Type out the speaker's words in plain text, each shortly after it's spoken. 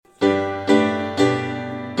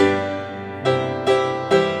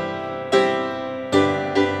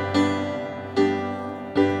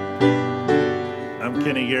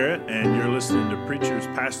Kenny Garrett, and you're listening to Preachers,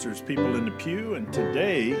 Pastors, People in the Pew. And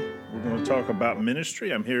today we're going to talk about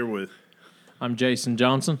ministry. I'm here with... I'm Jason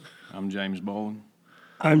Johnson. I'm James Bowling.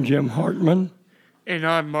 I'm Jim Hartman. And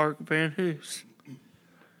I'm Mark Van Hoos.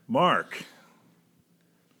 Mark,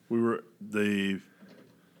 we were the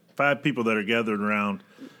 5 people that are gathered around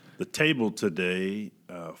the table today.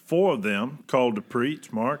 4 of them called to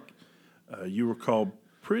preach. Mark, you were called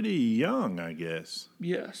pretty young, I guess.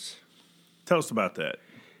 Yes. Tell us about that.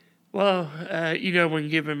 Well, when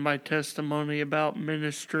giving my testimony about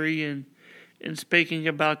ministry and speaking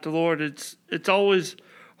about the Lord, it's always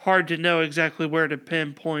hard to know exactly where to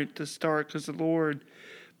pinpoint to start, because the Lord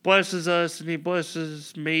blesses us and He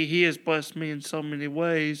blesses me. He has blessed me in so many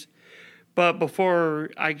ways. But before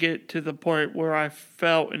I get to the point where I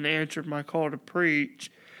felt and answered my call to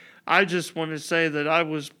preach, I just want to say that I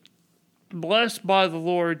was blessed by the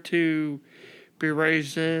Lord to be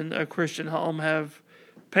raised in a Christian home, have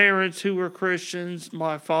parents who were Christians.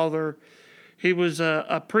 My father, he was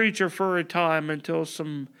a preacher for a time until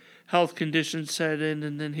some health conditions set in,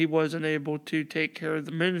 and then he wasn't able to take care of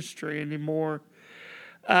the ministry anymore.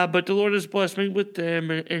 But the Lord has blessed me with them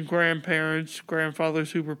and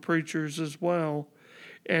grandfathers who were preachers as well,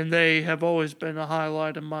 and they have always been a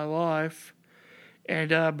highlight of my life. And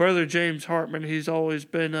Brother James Hartman, he's always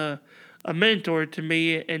been a mentor to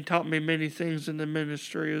me and taught me many things in the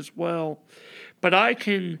ministry as well. But I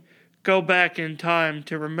can go back in time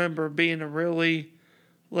to remember being a really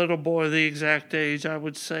little boy, the exact age, I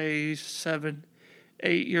would say 7,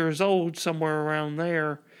 8 years old, somewhere around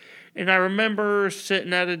there. And I remember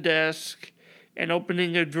sitting at a desk and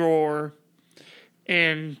opening a drawer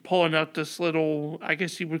and pulling out this little, I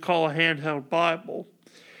guess you would call a handheld Bible.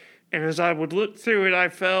 And as I would look through it, I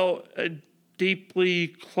felt a deeply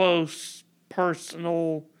close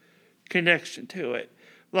personal connection to it.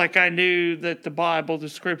 Like I knew that the Bible, the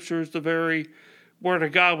Scriptures, the very Word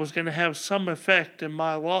of God was going to have some effect in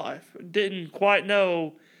my life. Didn't quite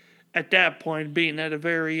know at that point, being at a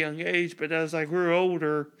very young age, but as I grew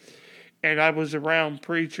older and I was around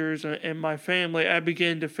preachers and my family, I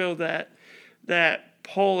began to feel that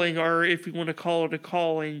pulling, or if you want to call it a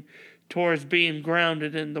calling, towards being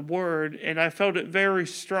grounded in the Word. And I felt it very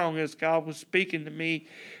strong as God was speaking to me,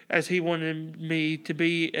 as He wanted me to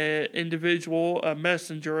be an individual, a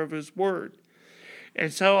messenger of His Word.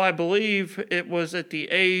 And so I believe it was at the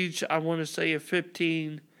age, I want to say of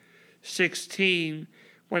 15, 16,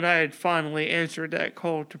 when I had finally answered that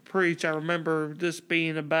call to preach. I remember this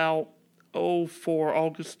being about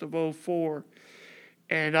August of 04.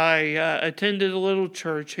 And I attended a little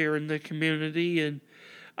church here in the community, and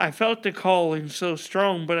I felt the calling so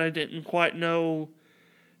strong, but I didn't quite know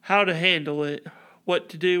how to handle it, what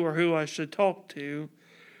to do, or who I should talk to.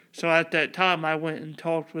 So at that time, I went and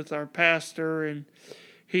talked with our pastor, and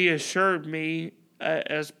he assured me,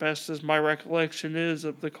 as best as my recollection is,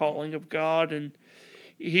 of the calling of God. And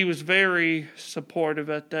he was very supportive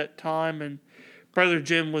at that time, and Brother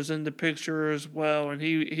Jim was in the picture as well, and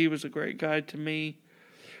he was a great guide to me.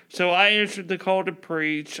 So I answered the call to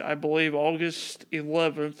preach, I believe August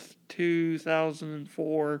 11th,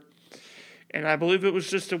 2004. And I believe it was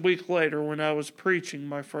just a week later when I was preaching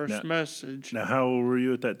my first message. Now, how old were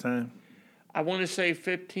you at that time? I want to say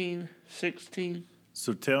 15, 16.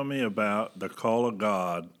 So tell me about the call of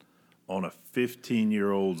God on a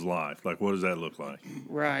 15-year-old's life. Like, what does that look like?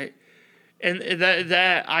 Right. And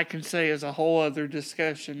that I can say is a whole other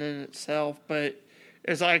discussion in itself. But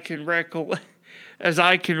as I can recollect,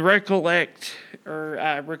 or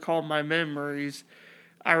I recall my memories,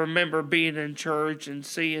 I remember being in church and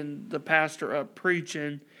seeing the pastor up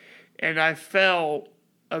preaching, and I felt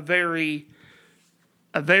a very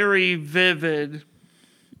vivid.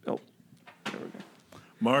 Oh, there we go.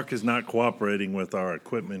 Mark is not cooperating with our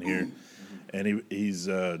equipment here, and he's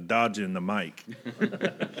dodging the mic.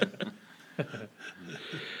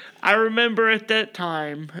 I remember at that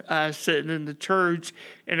time sitting in the church,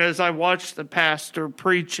 and as I watched the pastor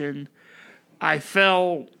preaching, I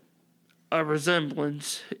felt a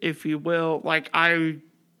resemblance, if you will, like I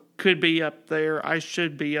could be up there, I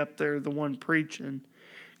should be up there, the one preaching.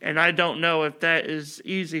 And I don't know if that is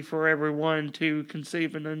easy for everyone to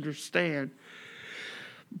conceive and understand.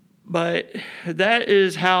 But that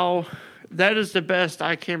is the best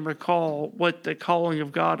I can recall what the calling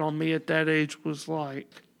of God on me at that age was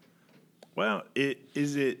like. Well,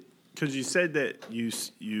 because you said that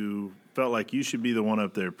you felt like you should be the one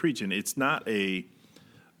up there preaching. It's not a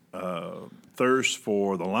thirst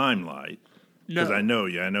for the limelight. Because No. I know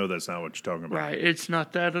you. I know that's not what you're talking about. Right. It's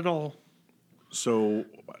not that at all. So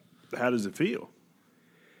how does it feel?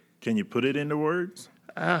 Can you put it into words?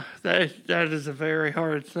 That is a very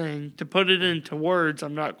hard thing. To put it into words,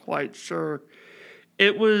 I'm not quite sure.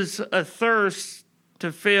 It was a thirst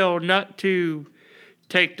to feel, not to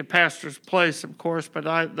take the pastor's place, of course, but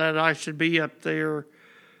that I should be up there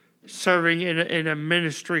serving in a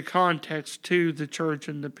ministry context to the church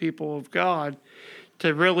and the people of God,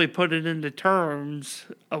 to really put it into terms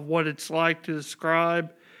of what it's like to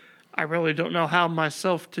describe. I really don't know how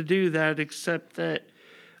myself to do that, except that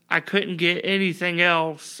I couldn't get anything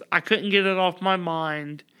else. I couldn't get it off my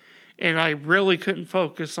mind, and I really couldn't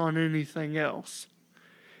focus on anything else.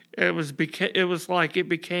 It was like it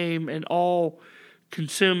became an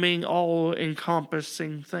all-consuming,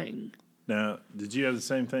 all-encompassing thing. Now, did you have the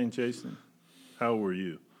same thing, Jason? How old were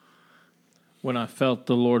you? When I felt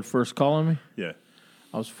the Lord first calling me, Yeah.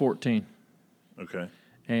 I was 14. Okay.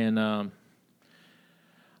 And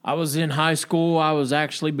I was in high school. I was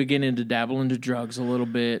actually beginning to dabble into drugs a little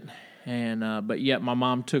bit. But yet my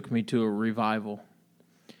mom took me to a revival.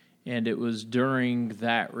 And it was during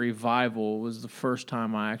that revival was the first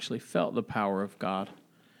time I actually felt the power of God.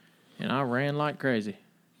 And I ran like crazy.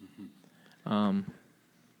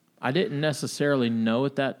 I didn't necessarily know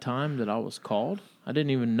at that time that I was called. I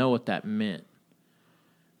didn't even know what that meant.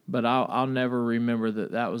 But I'll never remember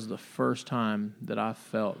that was the first time that I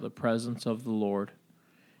felt the presence of the Lord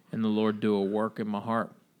and the Lord do a work in my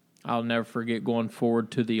heart. I'll never forget going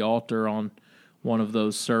forward to the altar on one of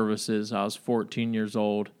those services. I was 14 years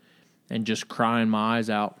old and just crying my eyes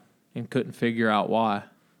out and couldn't figure out why.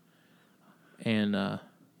 And that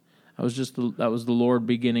was the Lord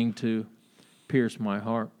beginning to pierce my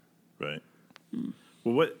heart. Right.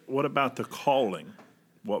 Well, what about the calling?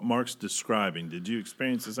 What Mark's describing, did you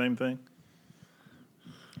experience the same thing?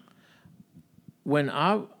 When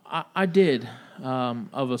I did,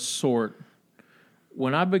 of a sort,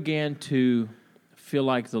 when I began to feel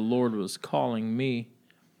like the Lord was calling me,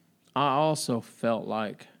 I also felt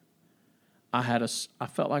like I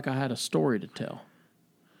felt like I had a story to tell,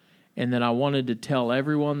 and that I wanted to tell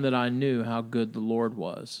everyone that I knew how good the Lord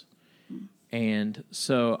was. And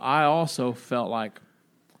so I also felt like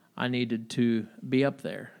I needed to be up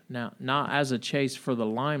there. Now, not as a chase for the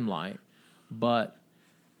limelight, but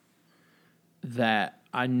that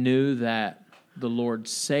I knew that the Lord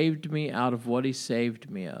saved me out of what He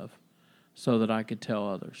saved me of so that I could tell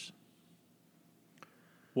others.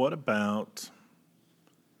 What about,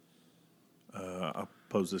 I'll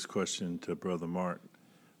pose this question to Brother Mark.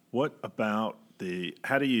 What about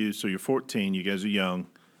so you're 14, you guys are young.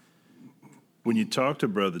 When you talk to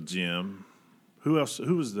Brother Jim,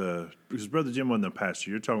 because Brother Jim wasn't the pastor.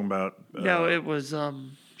 You're talking about... No, it was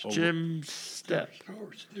Jim Stepp.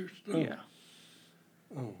 Yeah.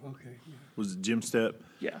 Oh, okay. Was it Jim Stepp?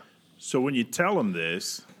 Yeah. So when you tell them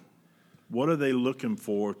this, what are they looking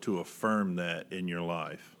for to affirm that in your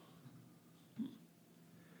life?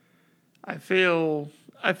 I feel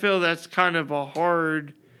that's kind of a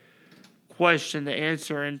hard question to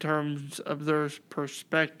answer in terms of their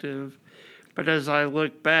perspective. But as I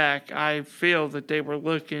look back, I feel that they were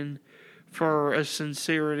looking for a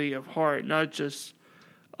sincerity of heart, not just,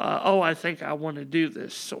 I think I want to do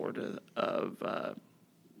this sort of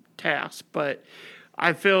task. But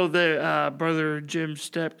I feel that Brother Jim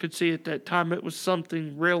Stepp could see at that time it was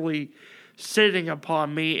something really sitting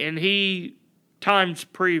upon me. And times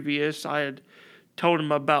previous, I had told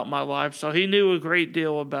him about my life, so he knew a great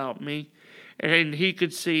deal about me. And he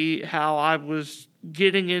could see how I was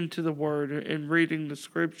getting into the Word and reading the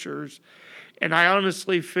Scriptures. And I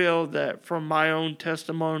honestly feel that from my own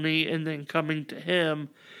testimony and then coming to him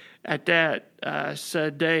at that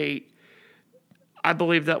said date, I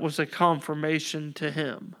believe that was a confirmation to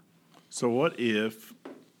him. So what if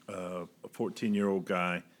a 14-year-old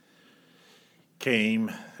guy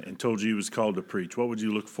came and told you he was called to preach? What would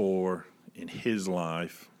you look for in his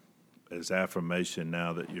life as affirmation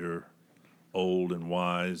now that you're old and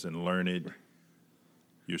wise and learned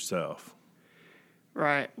yourself?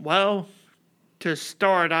 Right. Well, to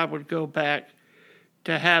start, I would go back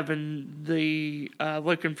to having the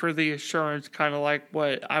looking for the assurance, kind of like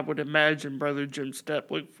what I would imagine Brother Jim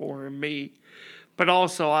Stepp looked for in me. But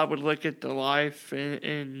also, I would look at the life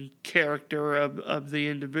and character of the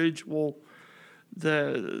individual,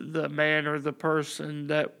 the man or the person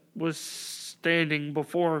that was standing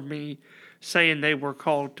before me, saying they were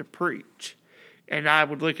called to preach. And I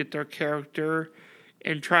would look at their character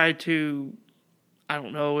and try to, I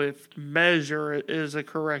don't know if measure is a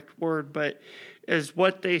correct word, but is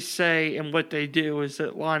what they say and what they do, is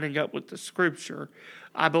it lining up with the Scripture?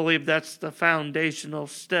 I believe that's the foundational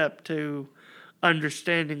step to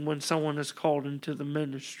understanding when someone is called into the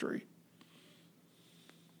ministry.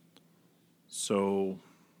 So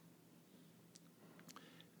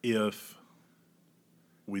if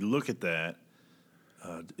we look at that,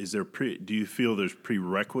 do you feel there's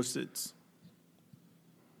prerequisites?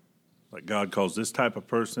 Like God calls this type of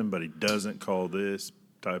person, but he doesn't call this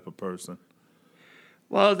type of person?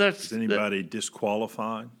 Well, Is anybody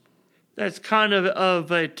disqualified? that's kind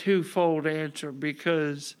of a twofold answer,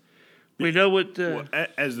 because we know what the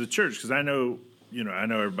As the church, because I know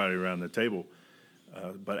everybody around the table,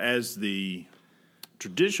 but as the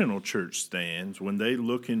traditional church stands, when they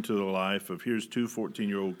look into the life of, here's two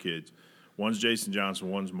 14-year-old kids, one's Jason Johnson,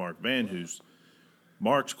 one's Mark Van Hoos.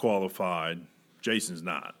 Mark's qualified, Jason's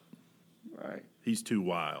not. right. He's too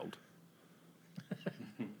wild.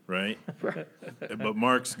 Right? But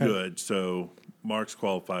Mark's good, so Mark's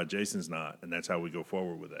qualified, Jason's not, and that's how we go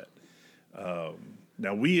forward with that.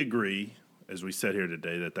 Now, we agree, as we sit here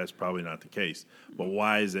today, that that's probably not the case. But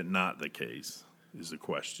why is it not the case is the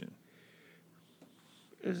question.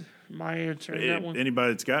 Is my answer to that one?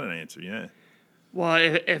 Anybody that's got an answer, yeah. Well,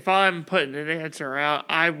 if I'm putting an answer out,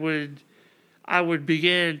 I would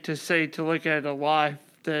begin to look at a life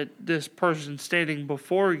that this person standing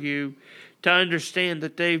before you, to understand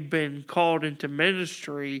that they've been called into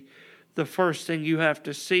ministry. The first thing you have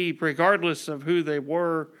to see, regardless of who they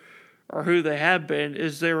were or who they have been,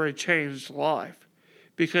 is they're a changed life.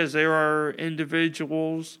 Because there are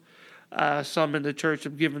individuals, some in the church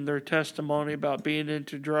have given their testimony about being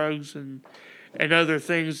into drugs and other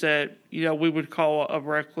things that, we would call a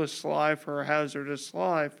reckless life or a hazardous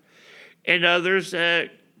life. And others that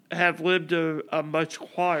have lived a much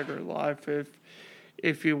quieter life,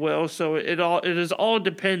 if you will. So it is all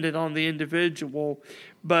dependent on the individual.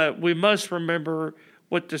 But we must remember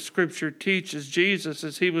what the scripture teaches. Jesus,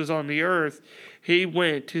 as he was on the earth, he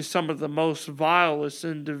went to some of the most vilest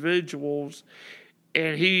individuals,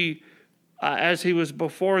 and he, as he was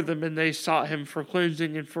before them and they sought him for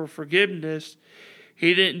cleansing and for forgiveness,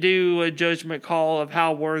 he didn't do a judgment call of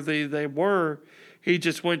how worthy they were. He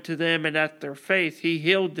just went to them, and at their faith, he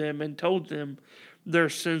healed them and told them their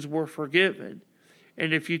sins were forgiven.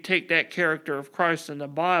 And if you take that character of Christ in the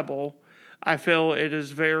Bible, I feel it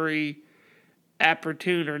is very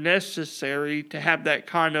opportune or necessary to have that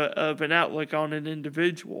kind of an outlook on an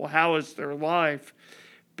individual. How has their life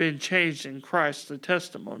been changed in Christ, the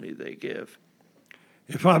testimony they give?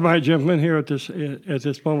 If I might jump in here at this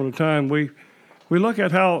moment of time, we look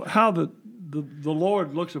at how the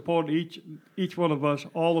Lord looks upon each one of us,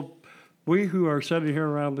 we who are sitting here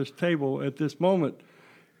around this table at this moment.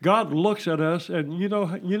 God looks at us, and you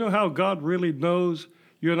know how God really knows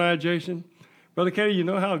you and I, Jason? Brother Kenny, you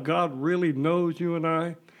know how God really knows you and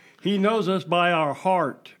I? He knows us by our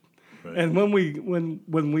heart. Right. And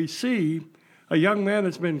when we see a young man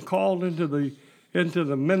that's been called into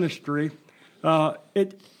the ministry, the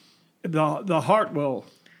heart will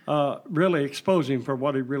really expose him for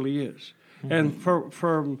what he really is. Mm-hmm. And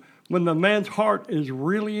for when the man's heart is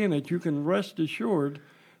really in it, you can rest assured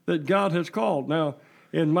that God has called. Now,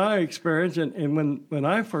 in my experience, and when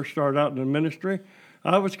I first started out in the ministry,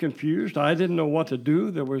 I was confused. I didn't know what to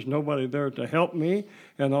do. There was nobody there to help me,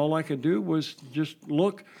 and all I could do was just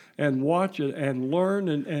look and watch and learn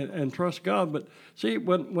and trust God. But see,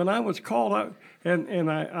 when I was called out,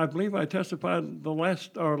 and I believe I testified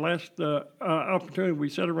our last opportunity we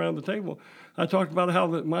sat around the table, I talked about how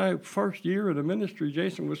that my first year in the ministry,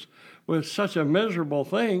 Jason, was such a miserable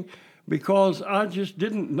thing, because I just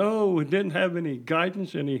didn't know, didn't have any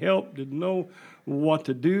guidance, any help, didn't know what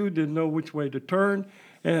to do, didn't know which way to turn.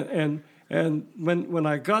 And when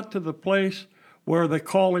I got to the place where the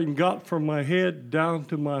calling got from my head down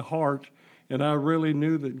to my heart, and I really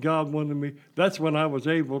knew that God wanted me, that's when I was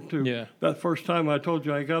able to. Yeah. That first time I told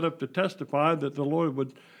you I got up to testify that the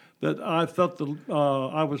Lord that I thought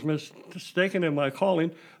I was mistaken in my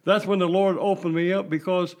calling. That's when the Lord opened me up,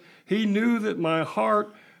 because he knew that my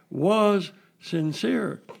heart was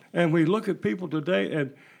sincere. And we look at people today,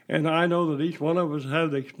 and I know that each one of us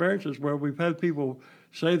had experiences where we've had people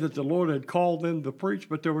say that the Lord had called them to preach,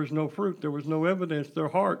 but there was no fruit, there was no evidence, their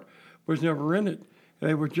heart was never in it.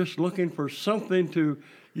 They were just looking for something to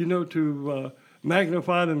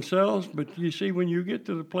magnify themselves. But you see, when you get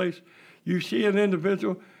to the place, you see an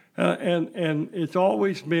individual, and it's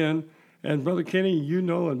always been, and Brother Kenny,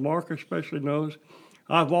 and Mark especially knows,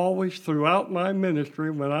 I've always, throughout my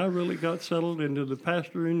ministry, when I really got settled into the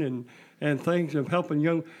pastoring and things of helping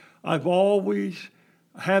young, I've always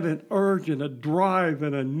had an urge and a drive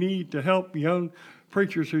and a need to help young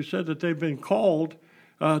preachers who said that they've been called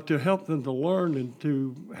to help them to learn and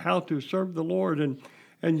to how to serve the Lord.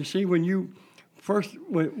 And you see, when you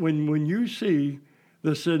see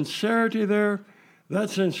the sincerity there, That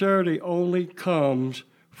sincerity only comes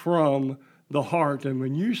from the heart. And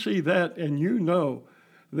when you see that and you know,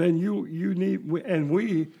 then you need, and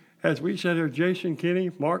we, as we said here, Jason, Kenny,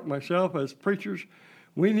 Mark, myself, as preachers,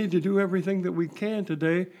 we need to do everything that we can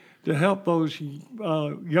today to help those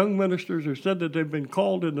young ministers who said that they've been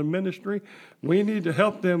called into ministry. We need to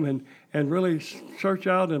help them and really search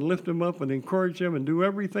out and lift them up and encourage them and do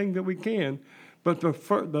everything that we can. But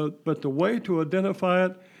the way to identify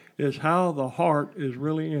it is how the heart is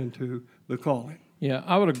really into the calling. Yeah,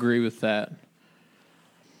 I would agree with that.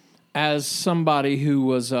 As somebody who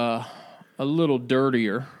was a little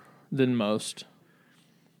dirtier than most,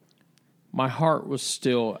 my heart was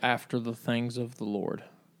still after the things of the Lord.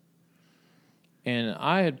 And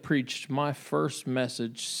I had preached my first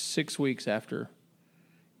message 6 weeks after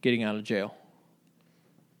getting out of jail,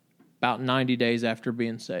 about 90 days after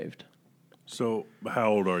being saved. So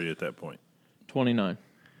how old are you at that point? 29.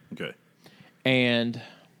 Okay. And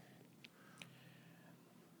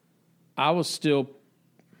I was still,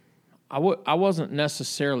 I wasn't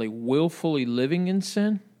necessarily willfully living in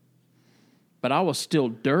sin, but I was still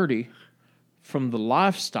dirty from the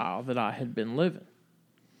lifestyle that I had been living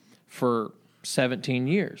for 17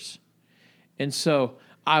 years. And so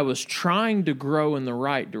I was trying to grow in the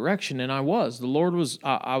right direction, and I was. The Lord was,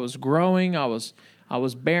 I was growing, I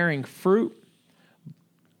was bearing fruit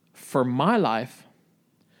for my life,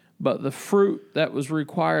 but the fruit that was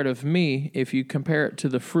required of me, if you compare it to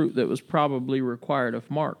the fruit that was probably required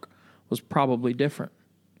of Mark, was probably different.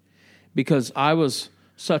 Because I was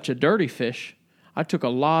such a dirty fish, I took a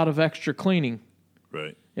lot of extra cleaning,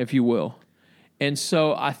 Right. if you will. And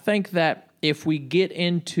so I think that if we get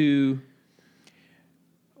into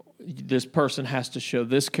this person has to show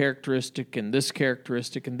this characteristic and this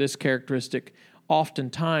characteristic and this characteristic,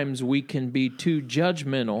 oftentimes we can be too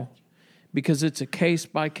judgmental because it's a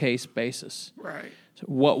case-by-case basis. Right. So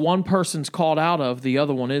what one person's called out of, the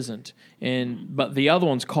other one isn't. But the other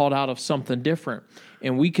one's called out of something different.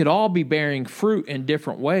 And we could all be bearing fruit in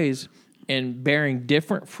different ways and bearing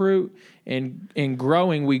different fruit and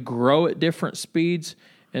growing. We grow at different speeds.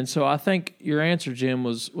 And so I think your answer, Jim,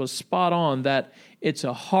 was spot on, that it's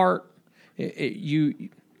a heart.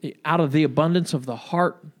 Out of the abundance of the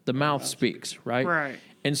heart, the mouth speaks, right? Right.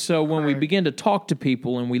 And so when we begin to talk to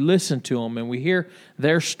people and we listen to them and we hear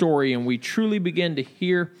their story and we truly begin to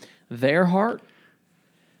hear their heart,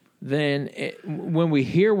 then when we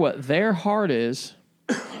hear what their heart is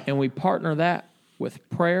and we partner that with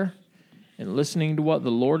prayer and listening to what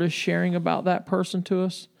the Lord is sharing about that person to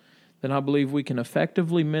us, then I believe we can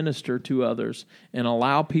effectively minister to others and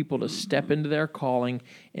allow people to step into their calling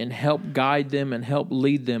and help guide them and help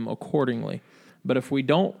lead them accordingly. But if we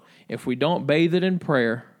don't bathe it in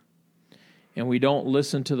prayer and we don't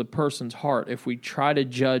listen to the person's heart, if we try to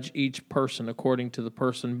judge each person according to the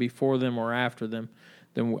person before them or after them,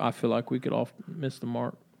 then I feel like we could all miss the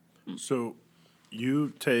mark. So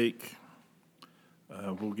you take,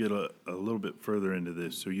 we'll get a little bit further into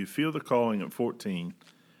this. So you feel the calling at 14.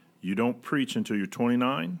 You don't preach until you're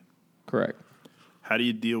 29? Correct. How do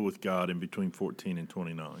you deal with God in between 14 and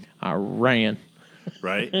 29? I ran.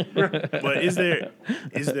 Right? But is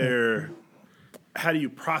there, how do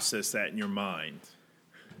you process that in your mind?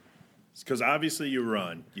 Because obviously you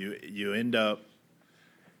run. You end up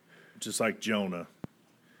just like Jonah.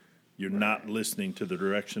 You're not listening to the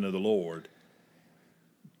direction of the Lord.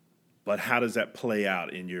 But how does that play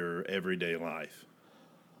out in your everyday life?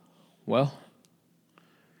 Well,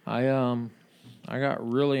 I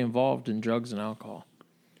got really involved in drugs and alcohol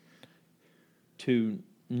to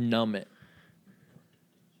numb it.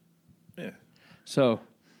 Yeah. So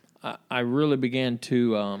I really began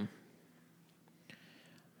to,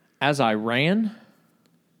 as I ran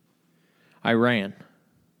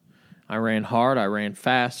hard, I ran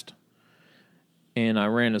fast, and I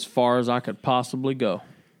ran as far as I could possibly go.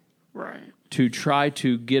 Right. To try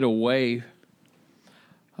to get away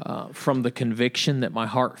from the conviction that my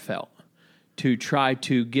heart felt, to try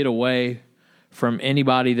to get away from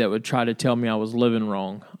anybody that would try to tell me I was living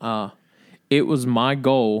wrong. It was my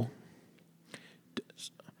goal.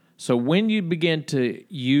 So when you begin to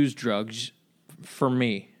use drugs, for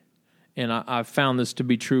me, and I've found this to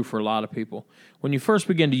be true for a lot of people, when you first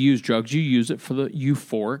begin to use drugs, you use it for the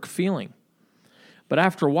euphoric feeling. But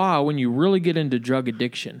after a while, when you really get into drug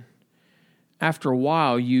addiction, after a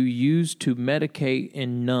while, you use to medicate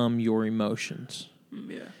and numb your emotions.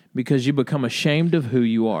 Yeah. Because you become ashamed of who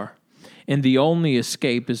you are. And the only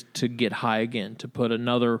escape is to get high again, to put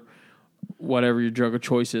another, whatever your drug of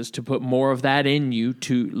choice is, to put more of that in you,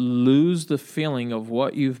 to lose the feeling of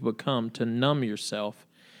what you've become, to numb yourself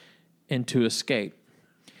and to escape.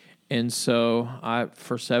 And so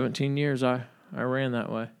for 17 years, I ran that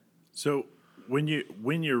way. So when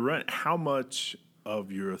you're running, how much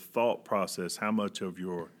of your thought process, how much of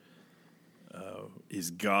your is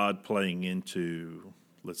God playing into,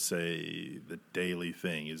 let's say, the daily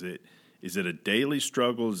thing? Is it a daily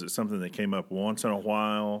struggle? Is it something that came up once in a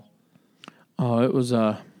while? Oh, it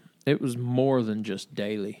was more than just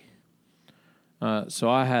daily. So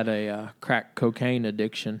I had a crack cocaine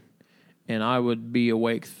addiction, and I would be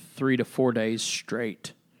awake 3 to 4 days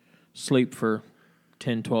straight, sleep for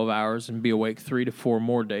 10, 12 hours, and be awake 3 to 4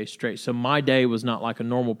 more days straight. So my day was not like a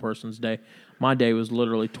normal person's day. My day was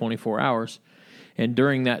literally 24 hours. And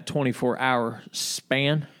during that 24-hour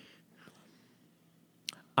span,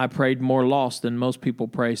 I prayed more lost than most people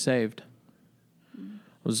pray saved.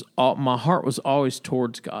 My heart was always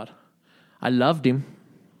towards God. I loved Him.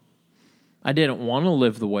 I didn't want to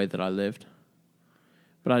live the way that I lived,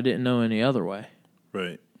 but I didn't know any other way.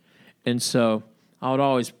 Right. And so I would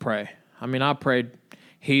always pray. I mean, I prayed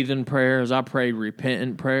heathen prayers. I prayed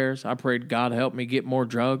repentant prayers. I prayed, God, help me get more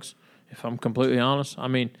drugs, if I'm completely honest. I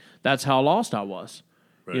mean, that's how lost I was.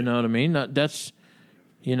 Right. You know what I mean? That's,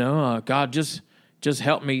 God, just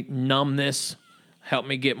help me numb this. Help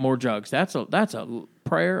me get more drugs. That's a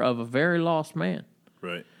prayer of a very lost man.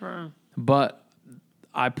 Right. But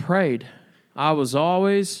I prayed. I was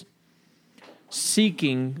always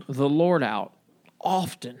seeking the Lord out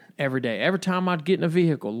often, every day. Every time I'd get in a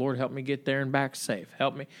vehicle, Lord, help me get there and back safe.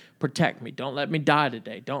 Help me, protect me. Don't let me die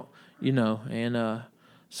today. And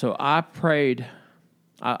so I prayed.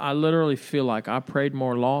 I literally feel like I prayed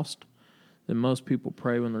more lost than most people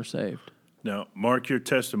pray when they're saved. Now, Mark, your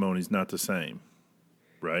testimony's not the same,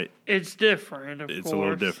 right? It's different, of course. It's a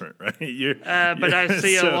little different, right? But I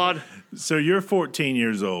see a lot. So you're 14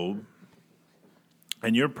 years old,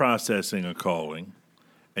 and you're processing a calling,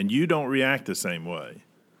 and you don't react the same way.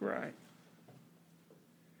 Right.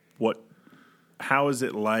 How is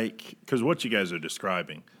it like? Because what you guys are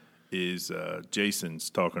describing is Jason's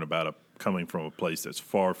talking about coming from a place that's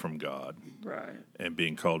far from God, right, and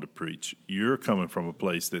being called to preach. You're coming from a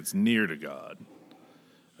place that's near to God,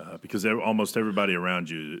 because almost everybody around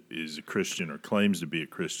you is a Christian or claims to be a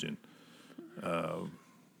Christian.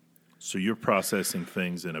 So you're processing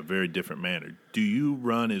things in a very different manner. Do you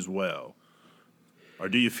run as well? Or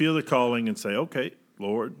do you feel the calling and say, okay,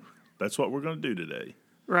 Lord, that's what we're going to do today?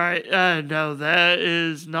 Right. No, that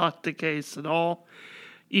is not the case at all.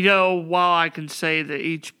 While I can say that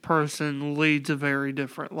each person leads a very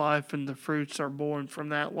different life and the fruits are born from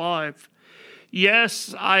that life,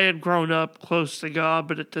 yes, I had grown up close to God,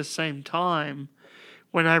 but at the same time,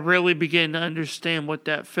 when I really began to understand what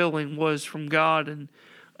that feeling was from God and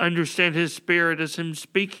understand His Spirit as Him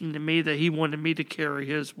speaking to me, that He wanted me to carry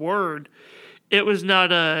His word, it was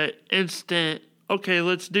not a instant, okay,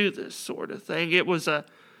 let's do this sort of thing. It was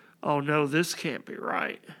oh no, this can't be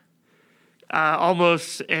right.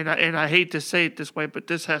 Almost, and I hate to say it this way, but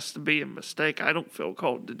this has to be a mistake. I don't feel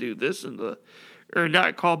called to do this or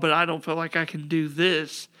not called, but I don't feel like I can do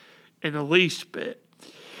this in the least bit.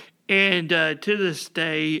 And to this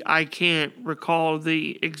day, I can't recall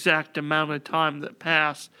the exact amount of time that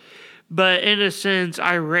passed. But in a sense,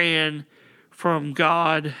 I ran from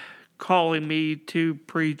God calling me to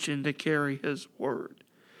preach and to carry His word.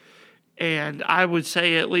 And I would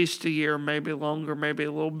say at least a year, maybe longer, maybe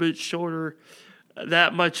a little bit shorter,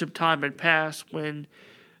 that much of time had passed when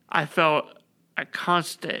I felt a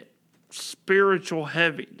constant spiritual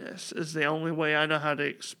heaviness is the only way I know how to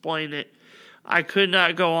explain it. I could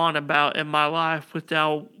not go on about in my life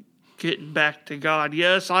without getting back to God.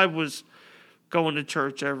 Yes, I was going to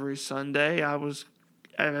church every Sunday. I was,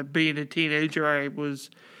 being a teenager, I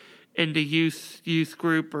was into youth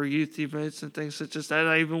group or youth events and things such as that.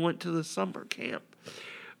 I even went to the summer camp.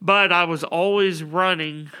 But I was always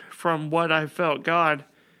running from what I felt God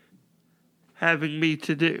having me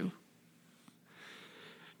to do.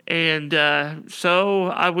 And so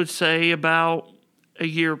I would say about a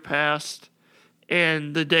year passed,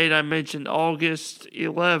 and the date I mentioned, August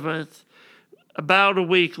 11th, about a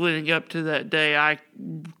week leading up to that day, I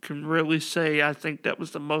can really say I think that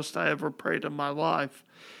was the most I ever prayed in my life,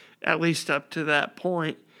 at least up to that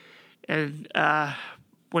point. And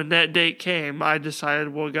when that date came, I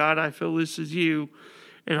decided, well, God, I feel this is you,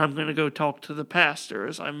 and I'm going to go talk to the pastor,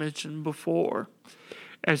 as I mentioned before.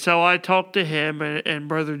 And so I talked to him, and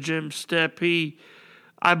Brother Jim Stepp,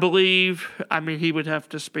 I believe, he would have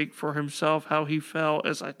to speak for himself how he felt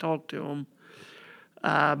as I talked to him.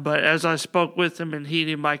 But as I spoke with him and he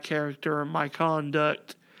knew my character and my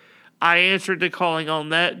conduct, I answered the calling on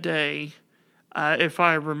that day. If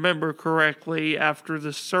I remember correctly, after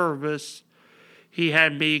the service, he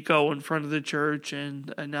had me go in front of the church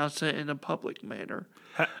and announce it in a public manner.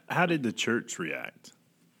 How did the church react?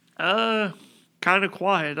 Kind of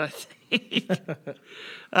quiet, I think.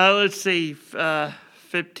 Let's see,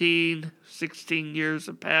 15, 16 years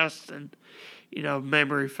have passed, and,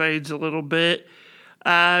 memory fades a little bit.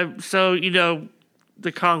 So,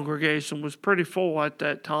 the congregation was pretty full at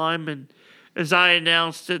that time, and as I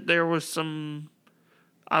announced it, there was some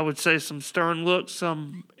stern looks,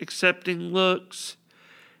 some accepting looks,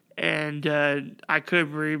 and I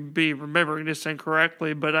could be remembering this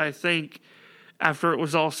incorrectly, but I think after it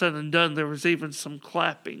was all said and done, there was even some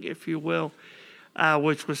clapping, if you will,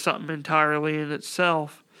 which was something entirely in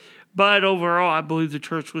itself. But overall, I believe the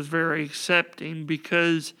church was very accepting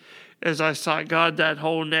because as I sought God that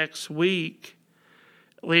whole next week,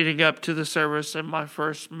 leading up to the service and my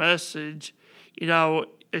first message,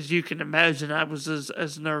 as you can imagine, I was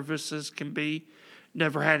as nervous as can be,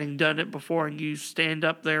 never having done it before, and you stand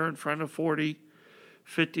up there in front of 40,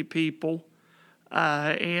 50 people,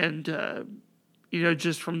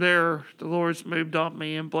 just from there, the Lord's moved on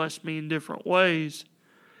me and blessed me in different ways.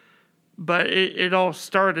 But it all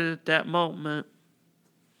started at that moment.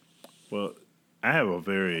 Well, I have a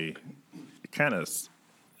very kind of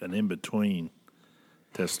an in-between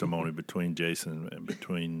testimony between Jason and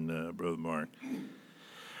between Brother Mark.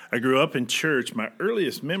 I grew up in church. My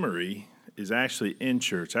earliest memory is actually in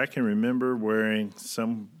church. I can remember wearing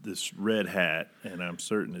this red hat, and I'm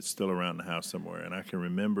certain it's still around the house somewhere. And I can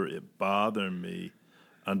remember it bothering me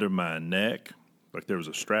under my neck, like there was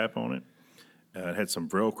a strap on it. It had some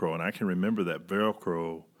Velcro, and I can remember that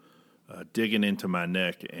Velcro digging into my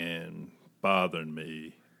neck and bothering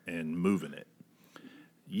me and moving it.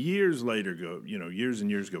 Years and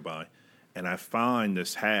years go by, and I find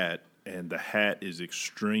this hat, and the hat is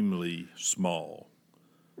extremely small.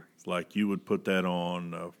 It's like you would put that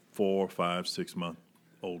on a 4, 5, 6 month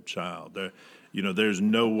old child. There's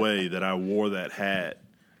no way that I wore that hat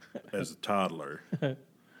as a toddler.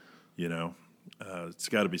 It's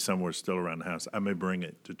got to be somewhere still around the house. I may bring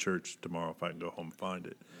it to church tomorrow if I can go home and find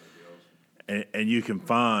it. And you can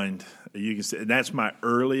see, and that's my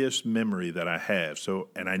earliest memory that I have. So,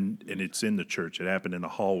 and it's in the church. It happened in the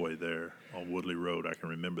hallway there on Woodley Road. I can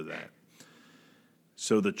remember that.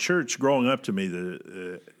 So the church, growing up to me,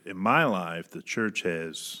 in my life, the church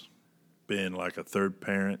has been like a third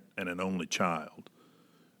parent and an only child.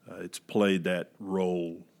 It's played that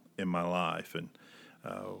role in my life. And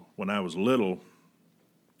when I was little,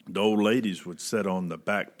 the old ladies would sit on the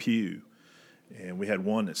back pew. And we had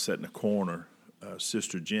one that sat in the corner,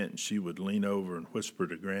 Sister Gent, and she would lean over and whisper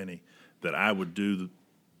to Granny that I would do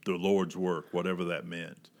the Lord's work, whatever that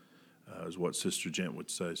meant, is what Sister Gent would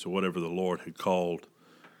say. So whatever the Lord had called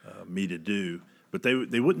me to do. But they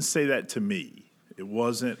wouldn't say that to me. It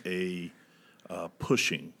wasn't a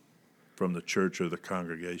pushing from the church or the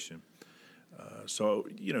congregation. So,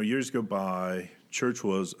 years go by. Church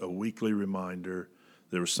was a weekly reminder.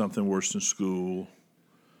 There was something worse than school.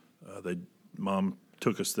 Mom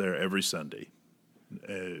took us there every Sunday.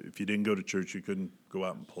 If you didn't go to church, you couldn't go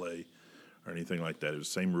out and play or anything like that. It was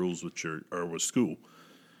the same rules with church or with school.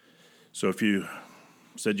 So if you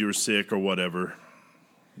said you were sick or whatever,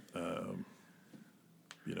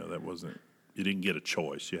 that wasn't. You didn't get a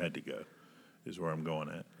choice. You had to go. Is where I'm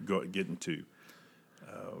getting to.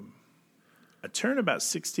 I turn about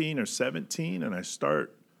 16 or 17, and I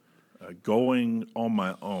start going on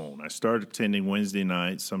my own. I started attending Wednesday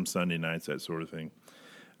nights, some Sunday nights, that sort of thing.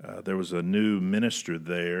 There was a new minister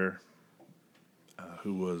there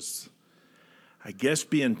who was, I guess,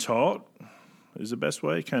 being taught is the best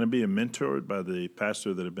way, kind of being mentored by the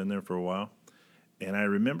pastor that had been there for a while. And I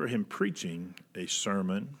remember him preaching a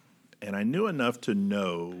sermon, and I knew enough to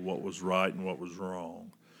know what was right and what was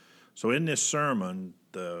wrong. So in this sermon,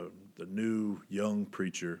 the new young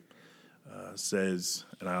preacher says,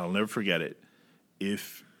 and I'll never forget it,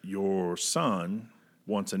 if your son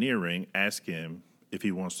wants an earring, ask him if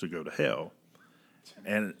he wants to go to hell.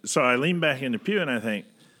 And so I lean back in the pew and I think,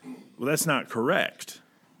 well, that's not correct.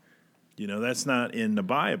 That's not in the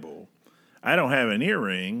Bible. I don't have an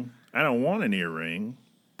earring. I don't want an earring,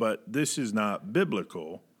 but this is not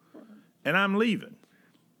biblical, and I'm leaving.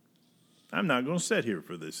 I'm not going to sit here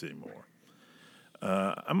for this anymore.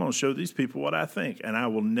 I'm going to show these people what I think, and I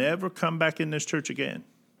will never come back in this church again,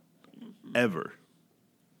 ever.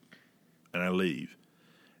 And I leave.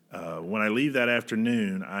 When I leave that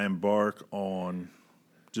afternoon, I embark on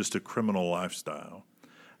just a criminal lifestyle.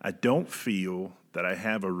 I don't feel that I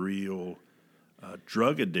have a real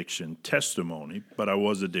drug addiction testimony, but I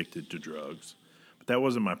was addicted to drugs. But that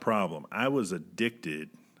wasn't my problem. I was addicted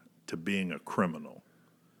to being a criminal,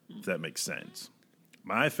 if that makes sense.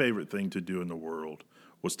 My favorite thing to do in the world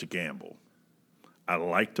was to gamble. I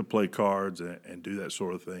like to play cards and do that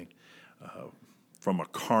sort of thing. From a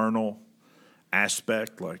carnal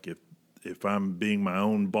aspect, like if I'm being my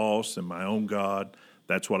own boss and my own God,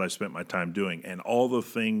 that's what I spent my time doing. And all the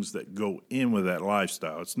things that go in with that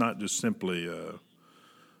lifestyle. It's not just simply,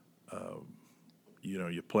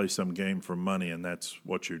 you play some game for money and that's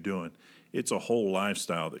what you're doing. It's a whole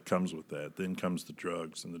lifestyle that comes with that. Then comes the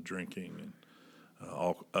drugs and the drinking and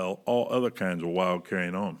all other kinds of wild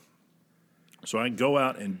carrying on. So I go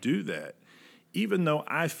out and do that, even though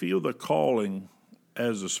I feel the calling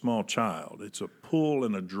as a small child. It's a pull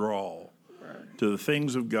and a draw to the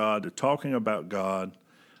things of God, to talking about God.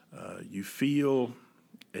 You feel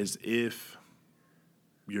as if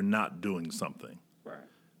you're not doing something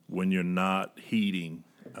when you're not heeding,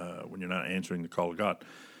 when you're not answering the call of God.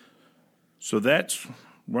 So that's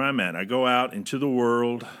where I'm at. I go out into the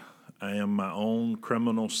world. I am my own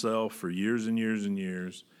criminal self for years and years and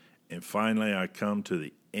years. And finally, I come to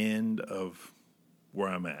the end of where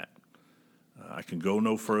I'm at. I can go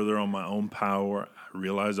no further on my own power. I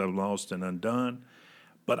realize I've lost and undone.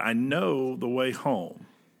 But I know the way home.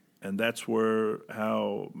 And that's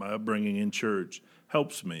how my upbringing in church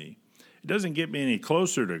helps me. It doesn't get me any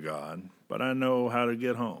closer to God, but I know how to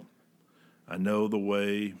get home. I know the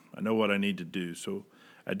way. I know what I need to do. So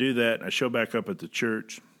I do that, and I show back up at the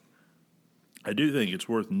church. I do think it's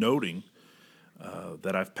worth noting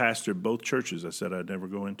that I've pastored both churches I said I'd never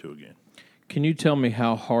go into again. Can you tell me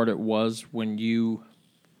how hard it was when you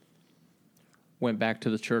went back to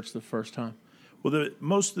the church the first time? Well,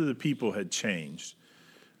 most of the people had changed.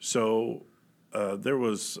 So there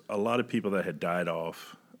was a lot of people that had died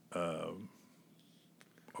off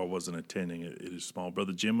or wasn't attending. His small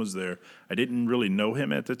brother Jim was there. I didn't really know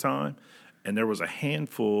him at the time. And there was a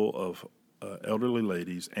handful of elderly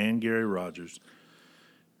ladies and Gary Rogers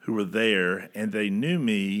who were there, and they knew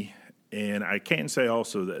me. And I can say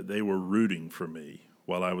also that they were rooting for me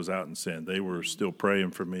while I was out in sin. They were still praying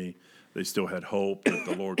for me. They still had hope that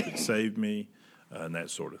the Lord could save me and that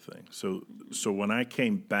sort of thing. So when I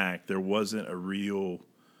came back, there wasn't a real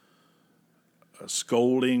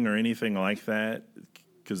scolding or anything like that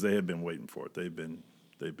because they had been waiting for it. They've been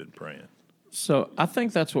praying. So I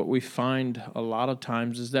think that's what we find a lot of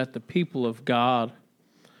times is that the people of God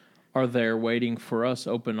are there waiting for us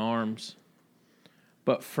open arms.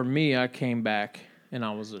 But for me, I came back and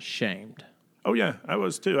I was ashamed. Oh yeah, I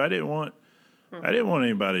was too. I didn't want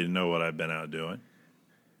anybody to know what I'd been out doing,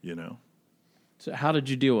 you know. So how did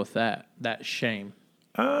you deal with that shame?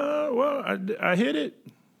 Well, I hid it.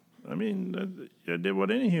 I mean, I did what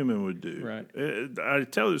any human would do. Right. I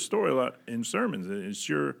tell this story a lot in sermons. It's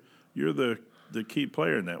you're the key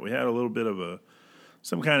player in that. We had a little bit of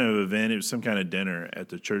some kind of event. It was some kind of dinner at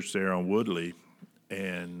the church there on Woodley,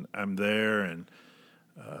 and I'm there, and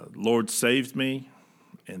Lord saved me,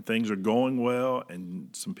 and things are going well, and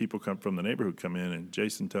some people from the neighborhood come in, and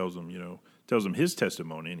Jason tells them his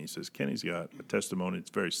testimony, and he says, Kenny's got a testimony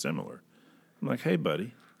that's very similar. I'm like, hey,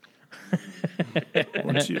 buddy,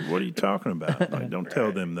 what are you talking about? Like, don't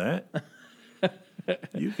tell them that.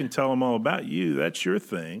 You can tell them all about you. That's your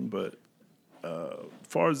thing. But as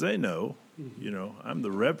far as they know, I'm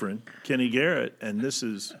the Reverend Kenny Garrett, and this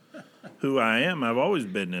is who I am. I've always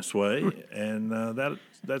been this way, and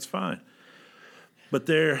that's fine. But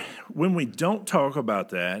when we don't talk about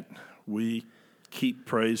that, we keep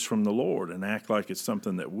praise from the Lord and act like it's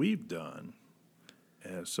something that we've done.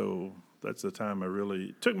 And so that's the time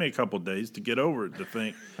it took me a couple of days to get over it, to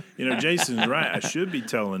think, Jason's right. I should be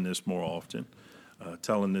telling this more often,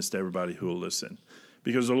 telling this to everybody who will listen.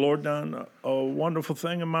 Because the Lord done a wonderful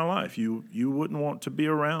thing in my life. You wouldn't want to be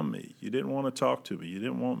around me. You didn't want to talk to me. You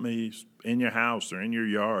didn't want me in your house or in your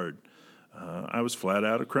yard. I was flat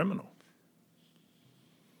out a criminal.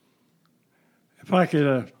 If I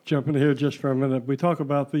could jump in here just for a minute. We talk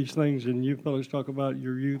about these things, and you fellows talk about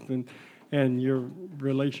your youth and your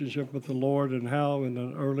relationship with the Lord and how in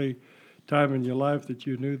an early time in your life that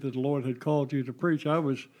you knew that the Lord had called you to preach. I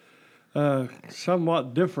was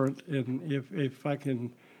somewhat different, and if I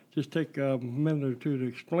can just take a minute or two to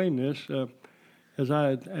explain this, as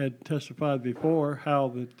I had testified before, how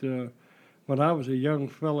that when I was a young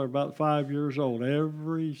fella, about 5 years old,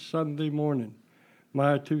 every Sunday morning,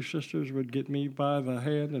 my two sisters would get me by the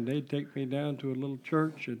hand, and they'd take me down to a little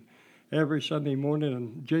church, and every Sunday morning,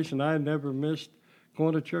 and Jason, I never missed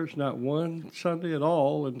going to church, not one Sunday at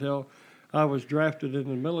all, until I was drafted in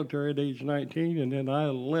the military at age 19, and then I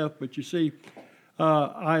left. But you see,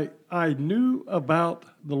 I knew about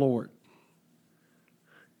the Lord.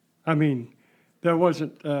 I mean, there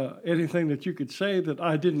wasn't anything that you could say that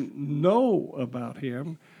I didn't know about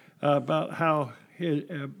him, about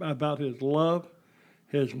about his love,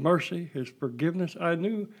 his mercy, his forgiveness. I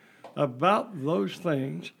knew about those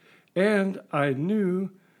things, and I knew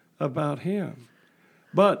about him.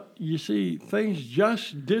 But you see, things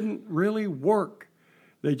just didn't really work.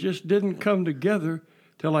 They just didn't come together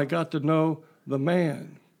till I got to know the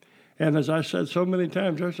man. And as I said so many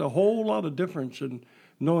times, there's a whole lot of difference in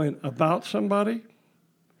knowing about somebody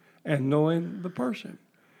and knowing the person.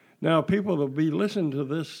 Now, people will be listening to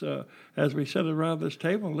this as we sit around this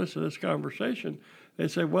table and listen to this conversation. They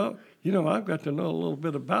say, well, I've got to know a little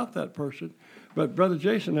bit about that person. But, Brother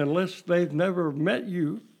Jason, unless they've never met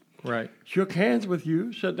you, Right. shook hands with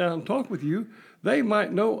you, sat down and talked with you, they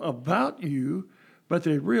might know about you, but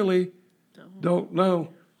they really don't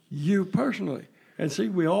know you personally. And see,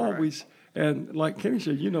 we always, and like Kenny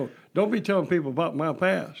said, don't be telling people about my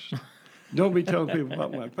past. Don't be telling people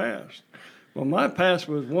about my past. Well, my past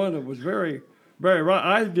was one that was very, very right.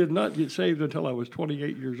 I did not get saved until I was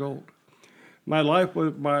 28 years old. My wife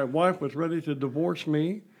was ready to divorce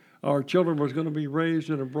me. Our children was going to be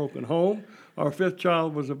raised in a broken home. Our 5th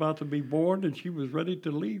child was about to be born, and she was ready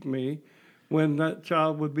to leave me when that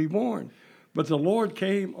child would be born. But the Lord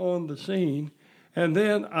came on the scene, and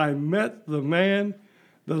then I met the man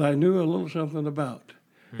that I knew a little something about.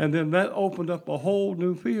 And then that opened up a whole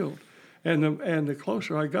new field. And the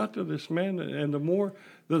closer I got to this man, and the more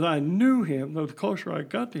that I knew him, the closer I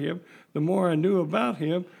got to him, the more I knew about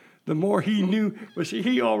him, the more he knew. But see,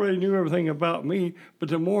 he already knew everything about me, but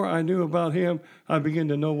the more I knew about him, I began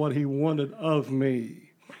to know what he wanted of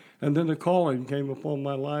me. And then the calling came upon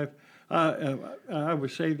my life. I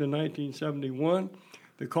was saved in 1971.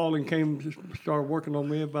 The calling started working on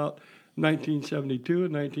me about 1972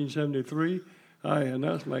 and 1973. I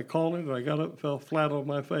announced my calling, and I got up and fell flat on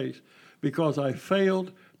my face because I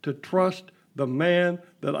failed to trust the man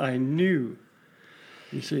that I knew.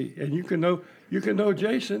 You see, and you can know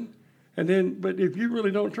Jason, but if you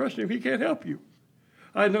really don't trust him, he can't help you.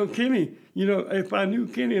 I know Kenny. If I knew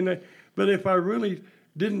Kenny, but if I really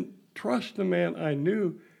didn't trust the man I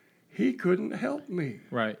knew, he couldn't help me.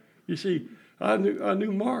 Right. You see, I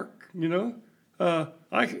knew Mark.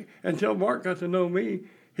 Until Mark got to know me,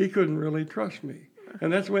 he couldn't really trust me.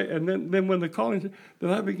 And that's way. And then when the calling, then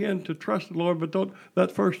I began to trust the Lord. But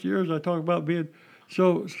that first year, as I talk about being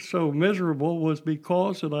so miserable, was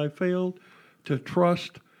because that I failed to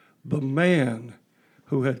trust the man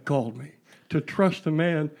who had called me, to trust the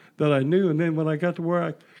man that I knew. And then when I got to where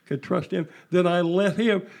I could trust him, then I let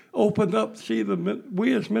him open up. See,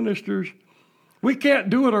 we as ministers, we can't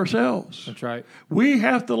do it ourselves. That's right. We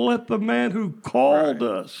have to let the man who called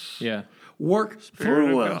us work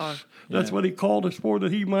through us. That's what he called us for,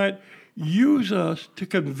 that he might use us to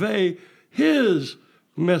convey his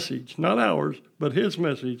message, not ours, but his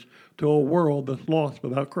message to a world that's lost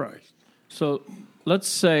without Christ. So let's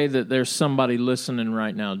say that there's somebody listening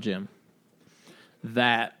right now, Jim,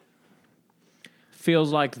 that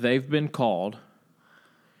feels like they've been called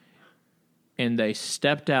and they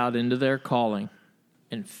stepped out into their calling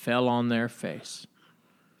and fell on their face.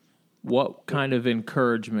 What kind of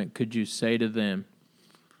encouragement could you say to them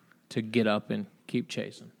to get up and keep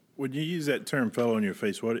chasing? When you use that term "fell on your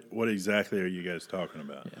face," what exactly are you guys talking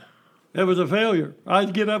about? It was a failure.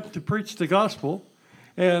 I'd get up to preach the gospel,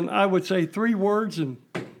 and I would say 3 words, and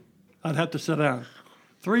I'd have to sit down.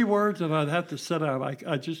 3 words, and I'd have to sit down.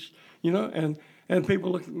 I just, and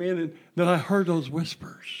people looked at me, and then I heard those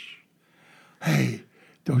whispers. Hey,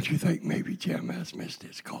 don't you think maybe Jim has missed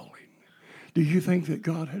his calling? Do you think that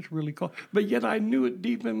God has really called? But yet I knew it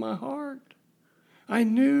deep in my heart. I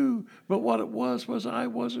knew, but what it was I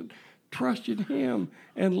wasn't trusting him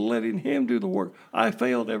and letting him do the work. I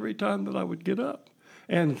failed every time that I would get up.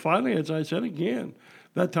 And finally, as I said again,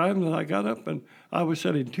 that time that I got up and I was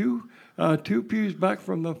sitting two pews back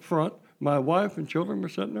from the front, my wife and children were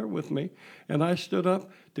sitting there with me, and I stood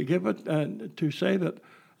up to give it to say that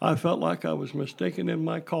I felt like I was mistaken in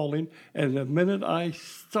my calling. And the minute I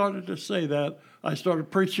started to say that, I started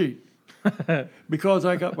preaching. Because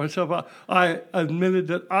I got myself out. I admitted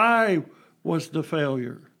that I was the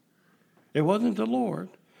failure. It wasn't the Lord.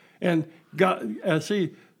 And God,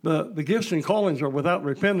 the gifts and callings are without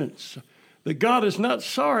repentance. That God is not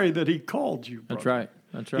sorry that he called you, brother.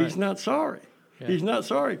 That's right. He's not sorry. Yeah. He's not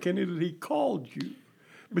sorry, Kenny, that he called you.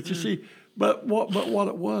 But you see, but what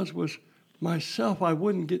it was myself. I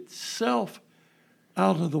wouldn't get self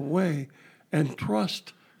out of the way and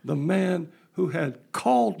trust the man who had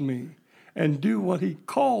called me and do what he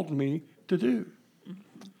called me to do.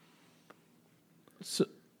 So,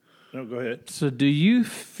 no, go ahead. So do you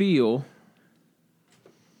feel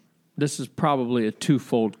this is probably a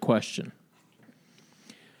twofold question.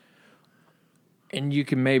 And you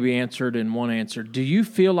can maybe answer it in one answer. Do you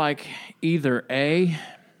feel like either A,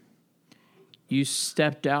 you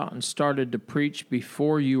stepped out and started to preach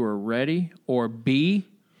before you were ready, or B,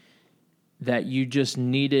 that you just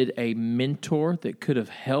needed a mentor that could have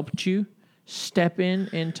helped you step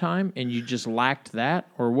in time and you just lacked that?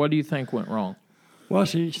 Or what do you think went wrong? Well,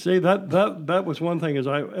 see, that was one thing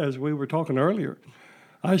as we were talking earlier.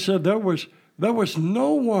 I said there was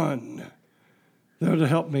no one there to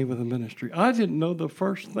help me with the ministry. I didn't know the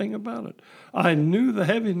first thing about it. I knew the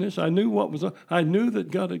heaviness. I knew what was. I knew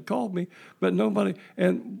that God had called me, but nobody.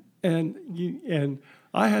 And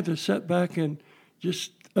I had to sit back and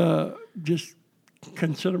just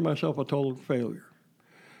consider myself a total failure,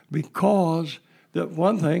 because that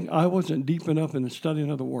one thing, I wasn't deep enough in the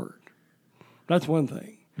studying of the Word. That's one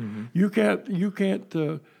thing. Mm-hmm. You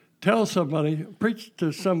can't tell somebody, preach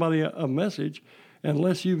to somebody a message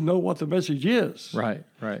unless you know what the message is. Right.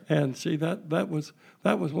 And see, that was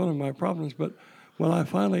one of my problems. But when I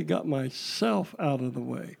finally got myself out of the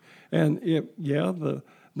way, and the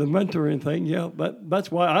mentoring thing,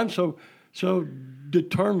 that's why I'm so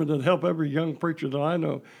determined to help every young preacher that I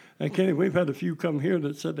know. And Kenny, we've had a few come here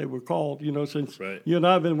that said they were called, since you and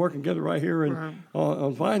I have been working together right here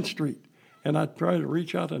on Vine Street. And I try to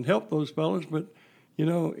reach out and help those fellas, but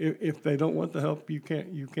if they don't want the help, you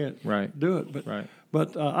can't do it.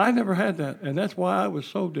 But I never had that, and that's why I was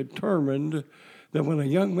so determined that when a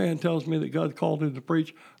young man tells me that God called him to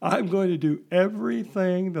preach, I'm going to do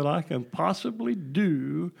everything that I can possibly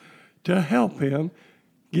do to help him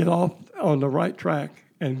get off on the right track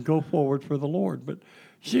and go forward for the Lord. But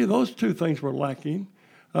see, those two things were lacking,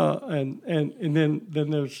 and then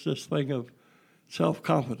there's this thing of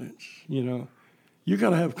self-confidence. You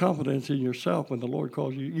got to have confidence in yourself when the Lord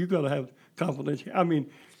calls you. You got to have confidence. I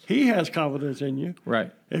mean, He has confidence in you.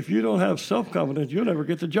 Right. If you don't have self-confidence, you'll never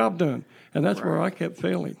get the job done. And that's where I kept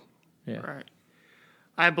failing. Yeah. Right.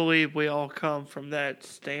 I believe we all come from that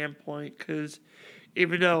standpoint, because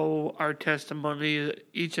even though our testimony,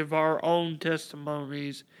 each of our own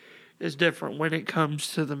testimonies is different when it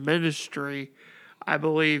comes to the ministry, I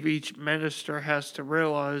believe each minister has to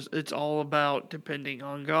realize it's all about depending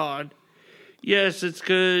on God. Yes, it's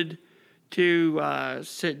good to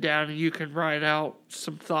sit down and you can write out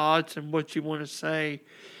some thoughts and what you want to say,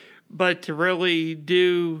 but to really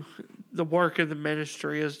do the work of the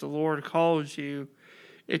ministry as the Lord calls you,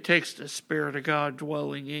 it takes the Spirit of God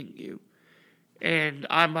dwelling in you. And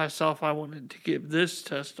I myself, I wanted to give this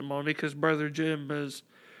testimony because Brother Jim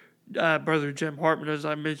Hartman, as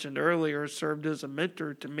I mentioned earlier, served as a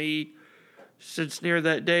mentor to me since near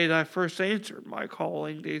that day that I first answered my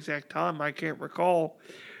calling. The exact time I can't recall.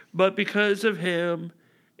 But because of him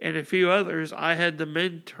and a few others, I had the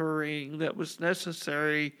mentoring that was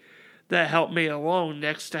necessary that helped me along,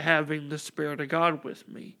 next to having the Spirit of God with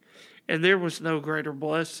me. And there was no greater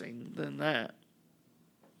blessing than that.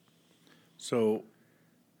 So,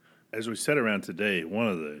 as we sat around today, one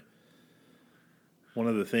of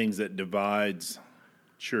the things that divides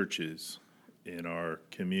churches in our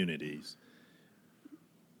communities,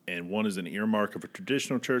 and one is an earmark of a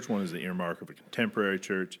traditional church, one is the earmark of a contemporary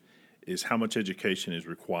church, is how much education is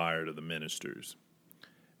required of the ministers.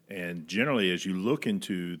 And generally, as you look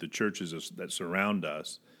into the churches that surround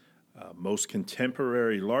us, most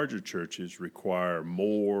contemporary larger churches require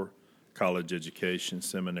more college education,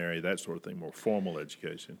 seminary, that sort of thing, more formal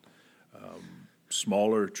education.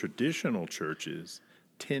 Smaller traditional churches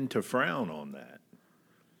tend to frown on that.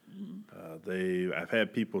 I've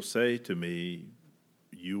had people say to me,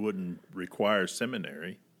 you wouldn't require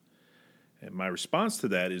seminary. And my response to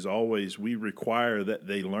that is always, we require that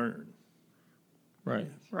they learn.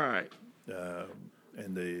 Right.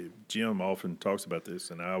 And Jim often talks about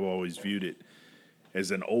this, and I've always viewed it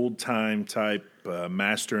as an old-time type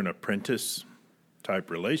master and apprentice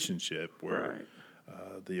type relationship where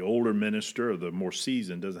the older minister, or the more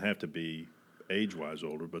seasoned, doesn't have to be age-wise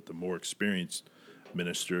older, but the more experienced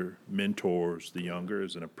minister mentors the younger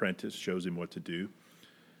as an apprentice, shows him what to do.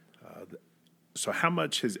 So how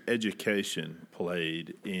much has education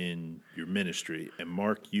played in your ministry? And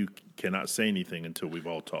Mark, you cannot say anything until we've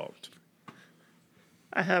all talked.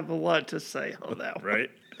 I have a lot to say on that one. Right?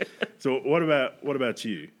 So what about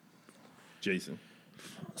you, Jason?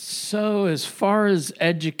 So as far as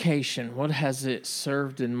education, what has it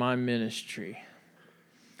served in my ministry?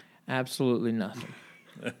 Absolutely nothing.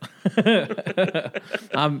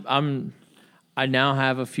 I now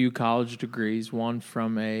have a few college degrees, one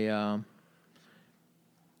from a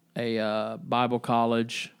Bible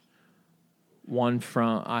college,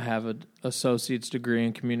 I have an associate's degree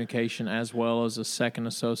in communication as well as a second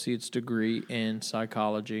associate's degree in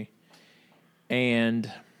psychology.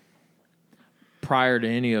 And prior to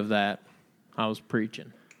any of that, I was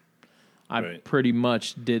preaching. I pretty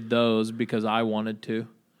much did those because I wanted to.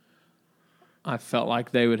 I felt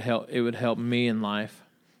like it would help me in life.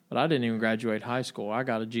 But I didn't even graduate high school. I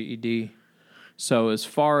got a GED. So as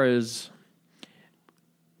far as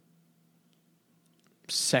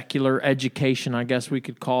secular education, I guess we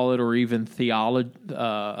could call it, or even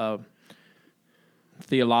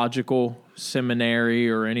theological seminary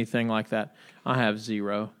or anything like that, I have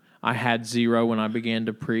zero. I had zero when I began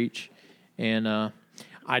to preach, and I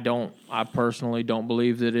personally don't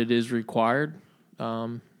believe that it is required.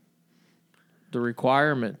 The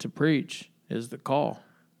requirement to preach is the call.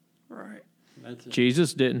 Right.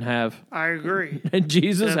 Jesus didn't have. I agree.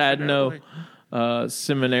 Jesus Definitely. had no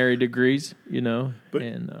seminary degrees, But-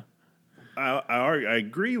 and I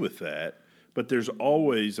agree with that, but there's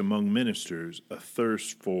always among ministers a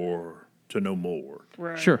thirst to know more.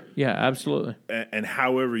 Right. sure, yeah, absolutely, And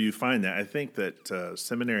however you find that, I think that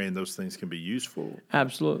seminary and those things can be useful.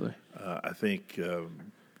 absolutely. I think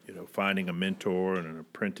finding a mentor and an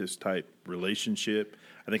apprentice type relationship.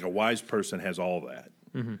 I think a wise person has all that.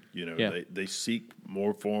 Yeah. They seek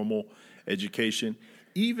more formal education,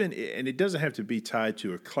 and it doesn't have to be tied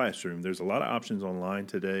to a classroom. There's a lot of options online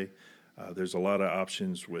today. There's a lot of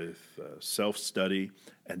options with self-study,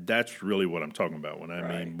 and that's really what I'm talking about when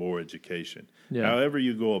I mean more education. Yeah. However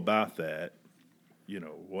you go about that,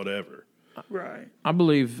 whatever. Right. I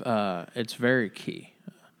believe it's very key.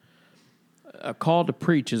 A call to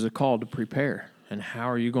preach is a call to prepare. And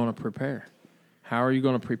how are you going to prepare? How are you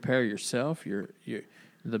going to prepare yourself?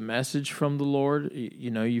 The message from the Lord.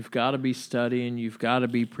 You've got to be studying. You've got to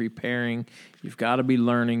be preparing. You've got to be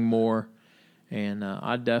learning more. And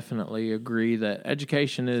I definitely agree that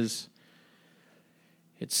education it's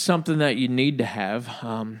something that you need to have.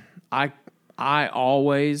 I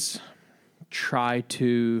always try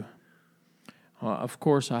to. Of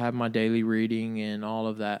course, I have my daily reading and all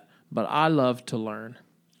of that, but I love to learn.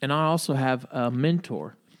 And I also have a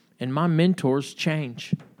mentor, and my mentors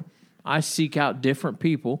change. I seek out different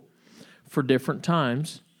people for different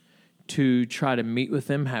times to try to meet with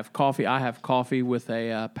them, have coffee. I have coffee with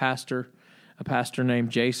a pastor named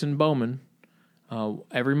Jason Bowman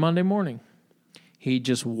every Monday morning. He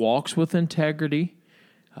just walks with integrity.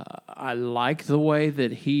 I like the way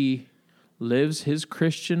that he lives his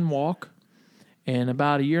Christian walk. And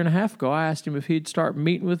about a year and a half ago, I asked him if he'd start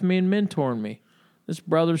meeting with me and mentoring me. This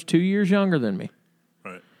brother's 2 years younger than me.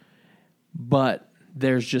 Right. But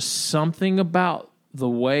there's just something about the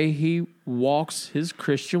way he walks his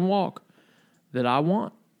Christian walk that I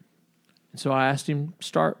want. And so I asked him to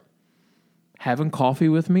start having coffee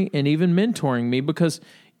with me and even mentoring me because,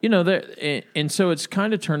 and so it's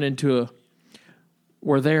kind of turned into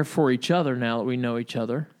we're there for each other now that we know each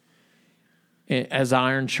other. As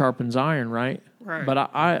iron sharpens iron, right? Right. But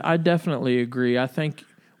I definitely agree. I think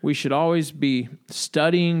we should always be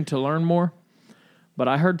studying to learn more. But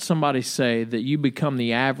I heard somebody say that you become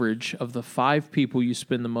the average of the 5 people you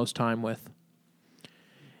spend the most time with.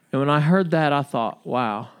 And when I heard that, I thought,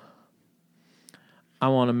 wow, I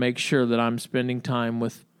want to make sure that I'm spending time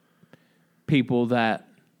with people that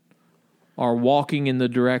are walking in the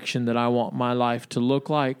direction that I want my life to look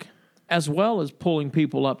like, as well as pulling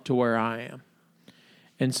people up to where I am.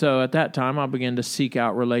 And so at that time, I began to seek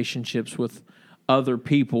out relationships with other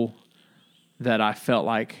people that I felt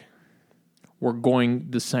like were going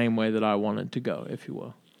the same way that I wanted to go, if you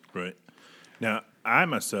will. Right. Now, I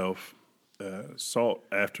myself sought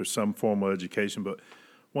after some formal education, but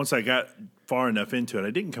once I got far enough into it,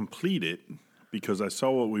 I didn't complete it because I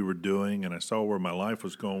saw what we were doing and I saw where my life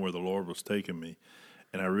was going, where the Lord was taking me.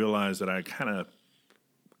 And I realized that I kind of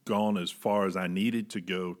gone as far as I needed to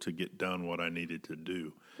go to get done what I needed to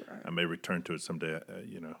do. Right. I may return to it someday,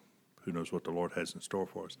 who knows what the Lord has in store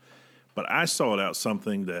for us. But I sought out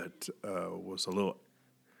something that was a little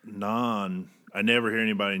I never hear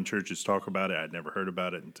anybody in churches talk about it. I'd never heard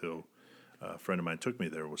about it until a friend of mine took me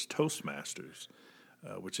there. It was Toastmasters,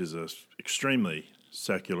 which is an extremely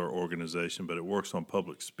secular organization, but it works on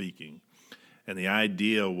public speaking. And the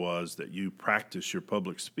idea was that you practice your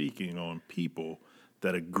public speaking on people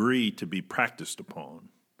that agree to be practiced upon,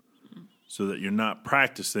 so that you're not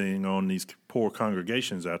practicing on these poor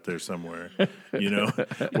congregations out there somewhere.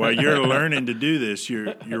 While you're learning to do this,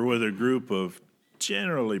 you're with a group of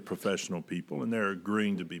generally professional people, and they're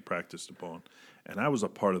agreeing to be practiced upon. And I was a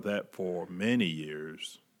part of that for many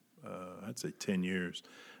years, I'd say 10 years,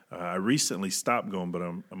 I recently stopped going, but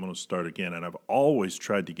I'm going to start again. And I've always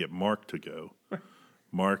tried to get Mark to go.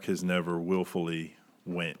 Mark has never willfully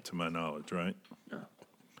went, to my knowledge, right? No.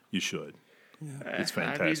 You should. Yeah. It's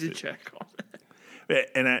fantastic. I need to check on that.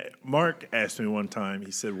 And Mark asked me one time,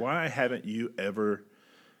 he said, why haven't you ever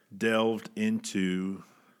delved into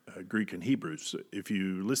Greek and Hebrew? So if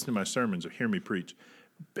you listen to my sermons or hear me preach,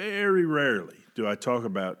 very rarely do I talk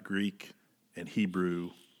about Greek and Hebrew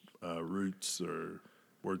roots or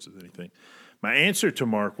words of anything. My answer to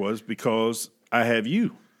Mark was because I have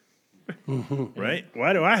you, right?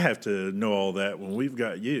 Why do I have to know all that when we've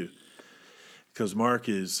got you? Because Mark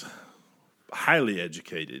is highly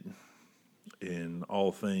educated in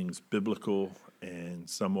all things biblical and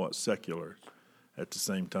somewhat secular at the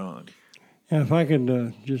same time. And if I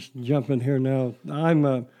could just jump in here now,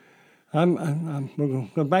 we're going to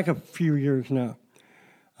go back a few years now.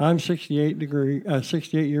 I'm 68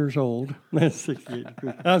 years old. 68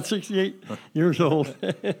 degrees. I'm 68 years old,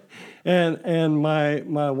 and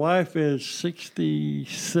my wife is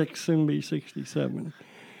 66, soon be 67.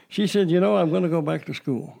 She said, I'm going to go back to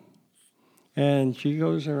school, and she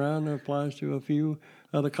goes around and applies to a few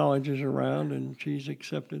other colleges around, and she's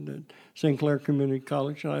accepted at St. Clair Community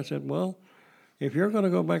College. And I said, well, if you're going to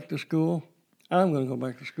go back to school, I'm going to go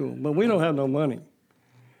back to school, but we don't have no money.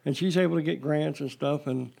 And she's able to get grants and stuff,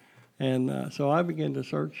 and so I began to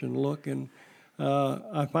search and look, and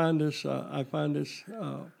I find this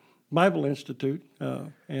Bible Institute,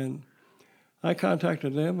 and I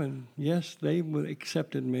contacted them, and yes, they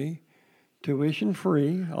accepted me, tuition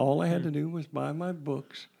free. All I had to do was buy my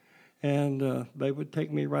books, and they would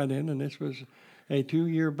take me right in, and this was a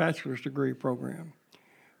 2-year bachelor's degree program.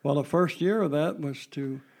 Well, the first year of that was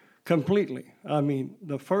to completely.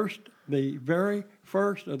 The very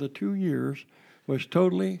first of the 2 years was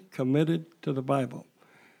totally committed to the Bible.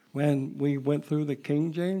 When we went through the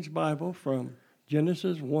King James Bible from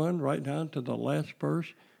Genesis 1 right down to the last verse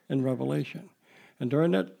in Revelation. And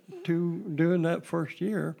during that first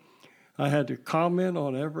year, I had to comment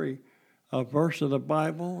on every verse of the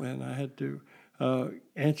Bible, and I had to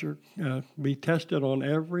be tested on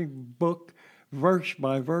every book, verse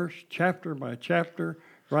by verse, chapter by chapter,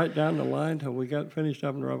 right down the line till we got finished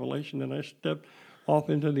up in Revelation. And I stepped off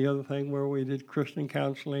into the other thing where we did Christian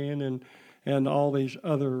counseling and all these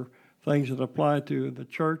other things that apply to the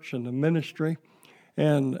church and the ministry.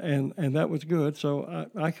 And that was good. So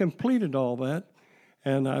I completed all that,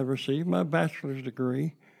 and I received my bachelor's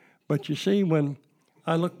degree. But you see, when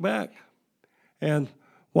I look back, and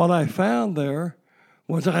what I found there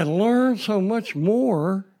was I learned so much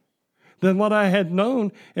more than what I had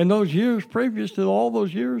known in those years previous to all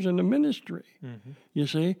those years in the ministry. Mm-hmm. You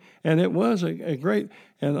see, and it was a great,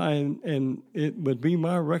 and it would be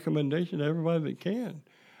my recommendation to everybody that can.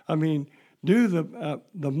 I mean, the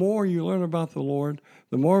more you learn about the Lord,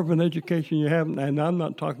 the more of an education you have, and I'm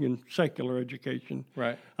not talking secular education.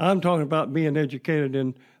 Right. I'm talking about being educated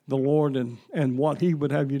in the Lord and what He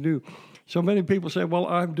would have you do. So many people say, "Well,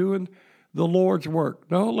 I'm doing the Lord's work."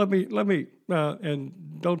 No, let me,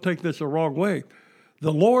 and don't take this the wrong way.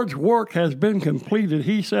 The Lord's work has been completed.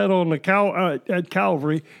 He said on the at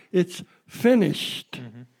Calvary, "It's finished."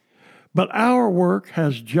 Mm-hmm. But our work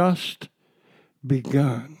has just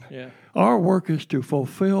begun. Yeah. Our work is to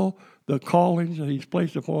fulfill the callings that He's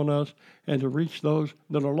placed upon us and to reach those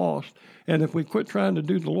that are lost. And if we quit trying to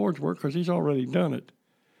do the Lord's work, because He's already done it,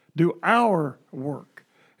 do our work.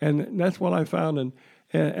 And that's what I found.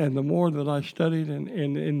 And the more that I studied and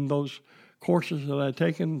in those courses that I'd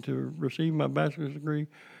taken to receive my bachelor's degree,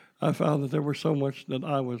 I found that there was so much that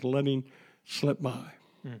I was letting slip by.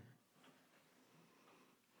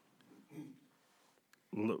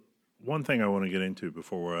 Look, one thing I want to get into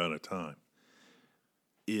before we're out of time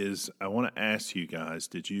is I want to ask you guys,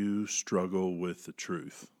 did you struggle with the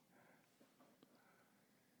truth?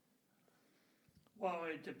 Well,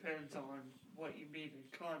 it depends on what you mean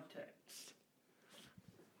in context.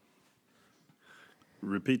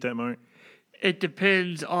 Repeat that, Mark. It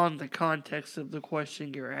depends on the context of the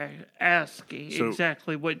question you're asking. So,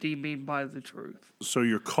 exactly what do you mean by the truth? So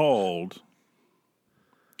you're called.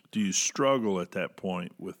 Do you struggle at that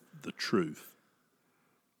point with the truth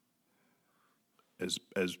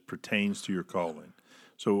as pertains to your calling?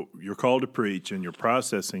 So you're called to preach, and you're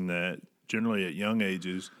processing that generally at young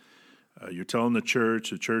ages. You're telling the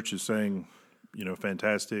church is saying,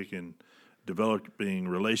 fantastic, and developing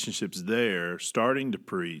relationships there, starting to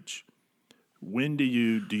preach. When do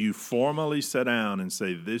you formally sit down and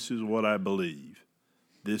say, this is what I believe,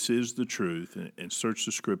 this is the truth, and search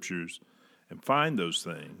the scriptures and find those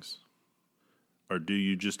things? Or do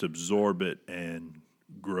you just absorb it and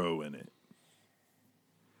grow in it?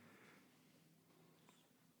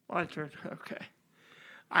 My turn. Okay.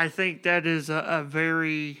 I think that is a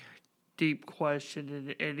very deep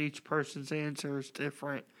question, and each person's answer is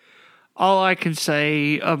different. All I can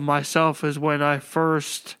say of myself is when I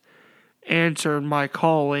first answered my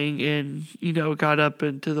calling and, got up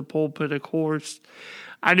into the pulpit, of course,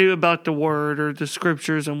 I knew about the word or the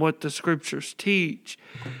scriptures and what the scriptures teach.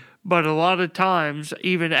 But a lot of times,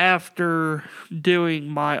 even after doing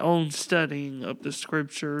my own studying of the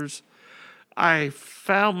scriptures, I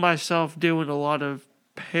found myself doing a lot of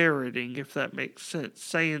parroting, if that makes sense,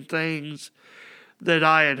 saying things that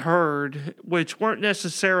I had heard, which weren't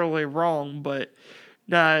necessarily wrong, but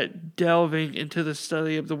not delving into the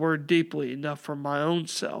study of the word deeply enough for my own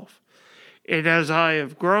self. And as I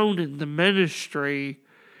have grown in the ministry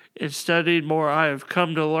and studied more, I have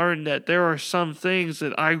come to learn that there are some things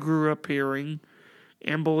that I grew up hearing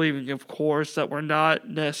and believing, of course, that were not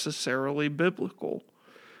necessarily biblical.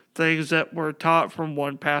 Things that were taught from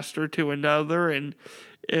one pastor to another, and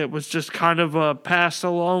it was just kind of a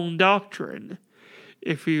pass-along doctrine,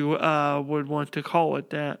 if you would want to call it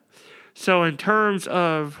that. So in terms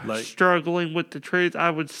of struggling with the truth, I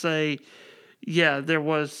would say, yeah, there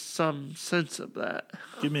was some sense of that.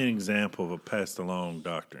 Give me an example of a passed-along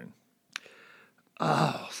doctrine.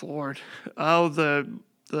 Oh, Lord. Oh,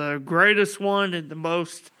 the greatest one and the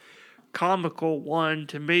most comical one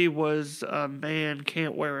to me was a man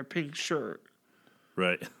can't wear a pink shirt.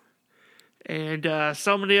 Right. And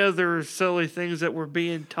so many other silly things that were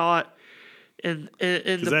being taught in the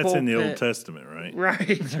pulpit. Because that's in the Old Testament, right?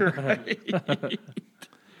 Right.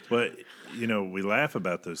 But, we laugh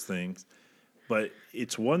about those things. But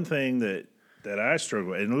it's one thing that I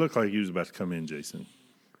struggle with. And it looked like you was about to come in, Jason.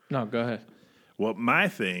 No, go ahead. Well, my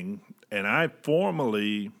thing, and I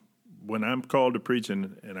formally, when I'm called to preach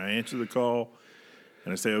and I answer the call,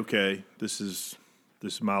 and I say, okay, this is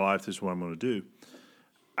my life, this is what I'm going to do.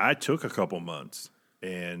 I took a couple months,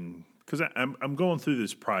 and because I'm going through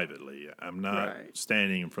this privately. I'm not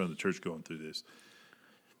standing in front of the church going through this.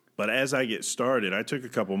 But as I get started, I took a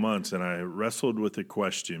couple months, and I wrestled with the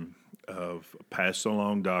question of passed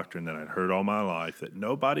along doctrine that I'd heard all my life that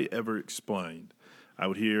nobody ever explained. I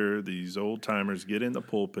would hear these old timers get in the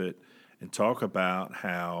pulpit and talk about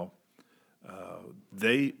how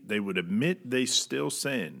they would admit they still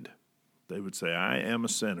sinned. They would say, I am a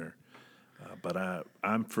sinner, but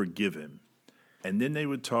I'm forgiven. And then they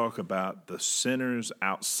would talk about the sinners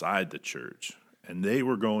outside the church, and they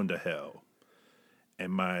were going to hell.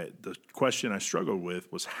 And the question I struggled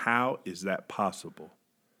with was, how is that possible?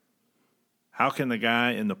 How can the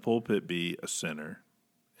guy in the pulpit be a sinner,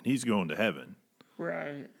 and he's going to heaven?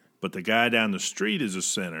 Right. But the guy down the street is a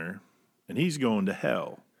sinner, and he's going to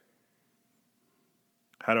hell.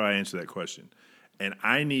 How do I answer that question? And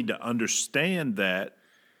I need to understand that,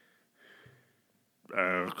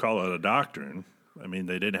 call it a doctrine. I mean,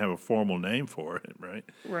 they didn't have a formal name for it, right?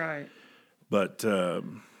 Right. But I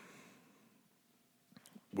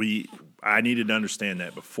needed to understand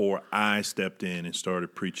that before I stepped in and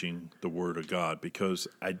started preaching the Word of God, because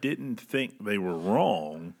I didn't think they were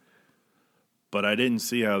wrong, but I didn't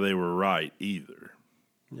see how they were right either.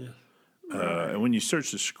 Yes. And when you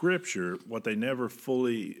search the Scripture, what they never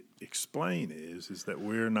fully explain is that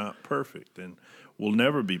we're not perfect, and we'll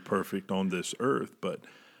never be perfect on this earth, but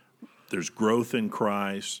there's growth in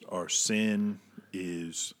Christ. Our sin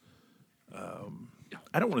is,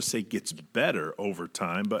 I don't want to say gets better over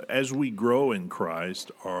time, but as we grow in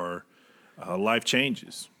Christ, our life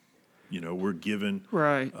changes. We're given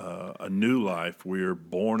a new life. We're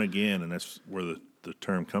born again, and that's where the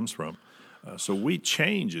term comes from. So we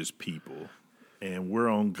change as people, and we're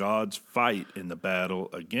on God's fight in the battle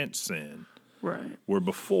against sin. Right. Where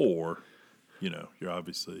before, you're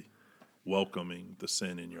obviously welcoming the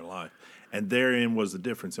sin in your life. And therein was the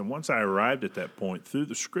difference. And once I arrived at that point through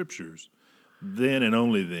the Scriptures, then and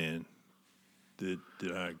only then did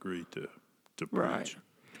I agree to preach.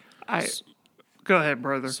 Right. Go ahead,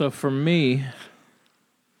 brother. So for me,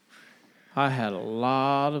 I had a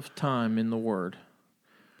lot of time in the Word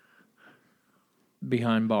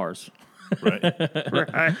behind bars. Right.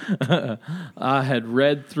 Right. I had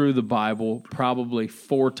read through the Bible probably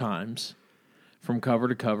 4 times from cover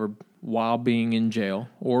to cover while being in jail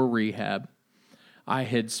or rehab. I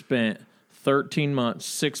had spent 13 months,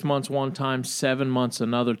 6 months one time, 7 months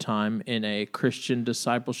another time in a Christian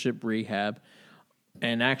discipleship rehab,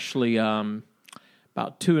 and actually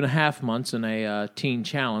about 2.5 months in a teen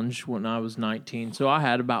challenge when I was 19. So I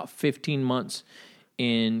had about 15 months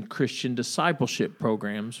in Christian discipleship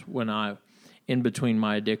programs in between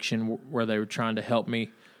my addiction, where they were trying to help me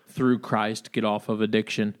through Christ get off of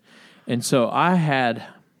addiction. And so I had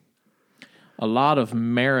a lot of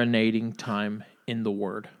marinating time in the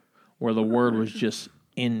Word, where the Word was just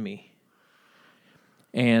in me.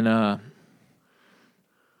 And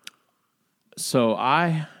so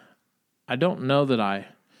I don't know that I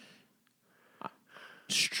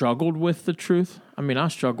struggled with the truth. I mean, I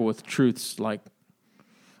struggle with truths like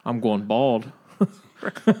I'm going bald.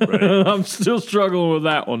 Right. I'm still struggling with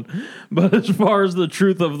that one. But as far as the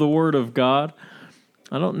truth of the Word of God,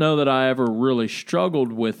 I don't know that I ever really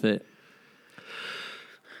struggled with it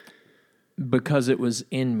because it was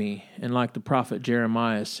in me. And like the prophet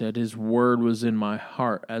Jeremiah said, his word was in my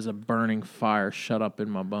heart as a burning fire shut up in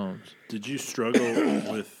my bones. Did you struggle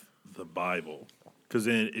with the Bible? Because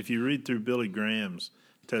if you read through Billy Graham's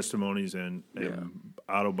testimonies and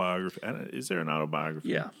autobiography, is there an autobiography?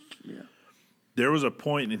 Yeah. There was a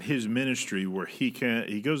point in his ministry where he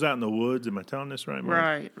goes out in the woods. Am I telling this right,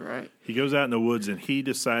 Mark? Right. He goes out in the woods and he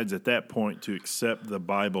decides at that point to accept the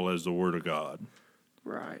Bible as the Word of God.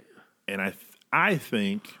 Right. And I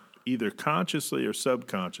think either consciously or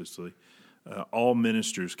subconsciously, all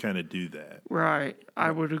ministers kind of do that. Right.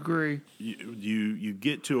 I would agree. You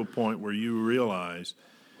get to a point where you realize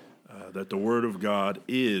that the Word of God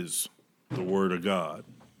is the Word of God,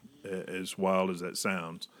 as wild as that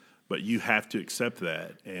sounds. But you have to accept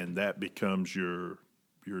that, and that becomes your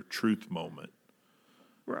truth moment.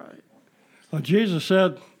 Right. Well, Jesus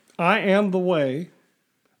said, I am the way,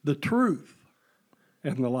 the truth,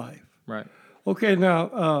 and the life. Right. Okay,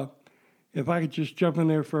 now, if I could just jump in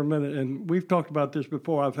there for a minute, and we've talked about this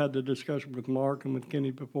before. I've had the discussion with Mark and with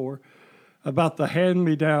Kenny before about the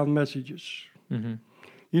hand-me-down messages. Mm-hmm.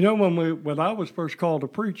 You know, when I was first called to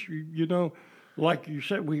preach, you know, like you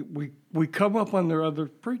said, we come up under other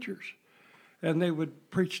preachers, and they would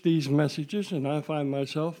preach these messages, and I find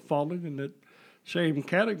myself falling in that same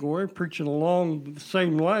category, preaching along the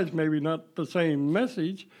same lines, maybe not the same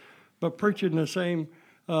message, but preaching the same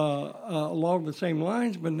along the same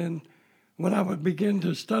lines. But then when I would begin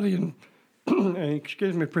to study and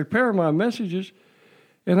prepare my messages,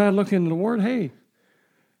 and I look into the Word, hey,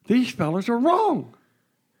 these fellas are wrong.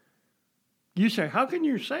 You say, how can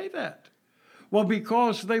you say that? Well,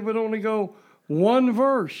 because they would only go one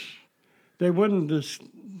verse. They wouldn't just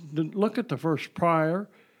look at the verse prior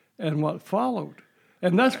and what followed.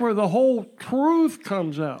 And that's where the whole truth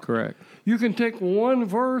comes out. Correct. You can take one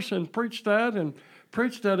verse and preach that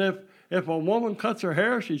if a woman cuts her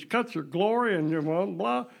hair, she cuts her glory and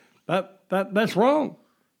blah, that's wrong.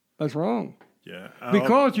 That's wrong. Yeah.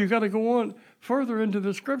 Because you got to go on further into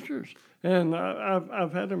the scriptures. And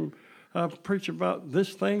I've had them preach about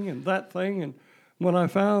this thing and that thing, and when I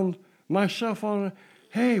found myself on it,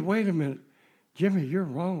 hey, wait a minute, Jimmy, you're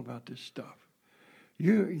wrong about this stuff.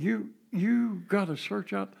 You got to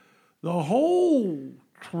search out the whole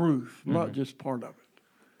truth, not just part of it.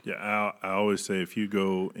 Yeah, I always say if you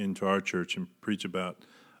go into our church and preach about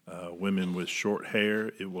women with short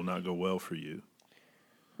hair, it will not go well for you.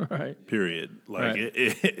 Right. Period. Like Right.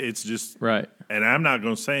 It's just Right. And I'm not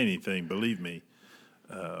going to say anything. Believe me.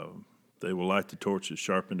 They will light the torches,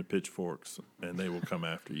 sharpen the pitchforks, and they will come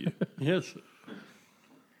after you. Yes.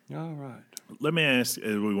 All right. Let me ask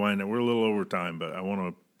as we wind up. We're a little over time, but I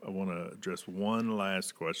want to address one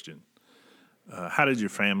last question. How did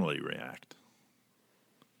your family react?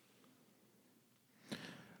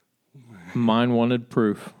 Mine wanted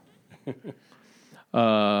proof.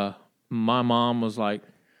 My mom was like,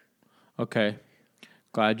 okay,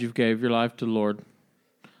 glad you gave your life to the Lord.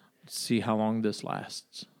 Let's see how long this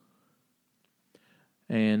lasts.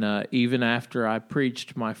 And even after I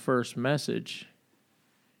preached my first message,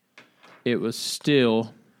 it was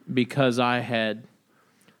still because I had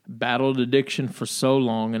battled addiction for so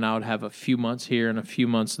long, and I would have a few months here and a few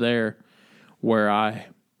months there where I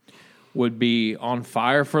would be on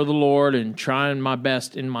fire for the Lord and trying my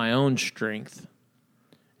best in my own strength.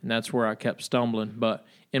 And that's where I kept stumbling. But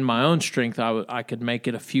in my own strength, I could make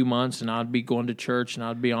it a few months, and I'd be going to church, and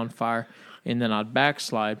I'd be on fire, and then I'd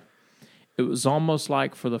backslide. It was almost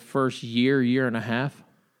like for the first year and a half,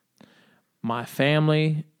 my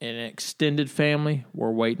family and extended family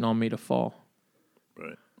were waiting on me to fall.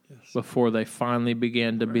 Right. Before they finally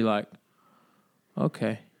began to be like,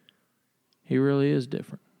 okay, he really is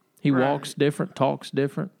different. He walks different, talks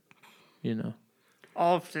different, you know.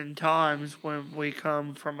 Oftentimes when we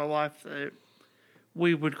come from a life that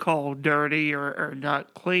we would call dirty or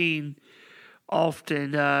not clean,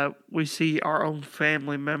 often we see our own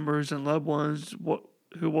family members and loved ones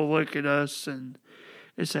who will look at us and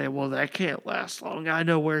say, well, that can't last long. I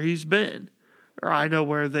know where he's been, or I know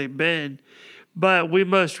where they've been. But we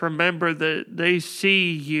must remember that they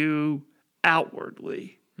see you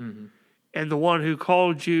outwardly. Mm-hmm. And the one who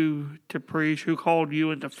called you to preach, who called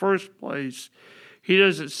you in the first place, he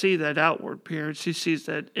doesn't see that outward appearance. He sees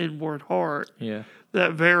that inward heart. Yeah.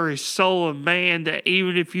 That very soul of man that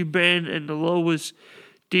even if you've been in the lowest,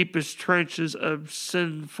 deepest trenches of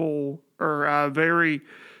sinful or very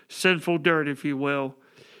sinful dirt, if you will,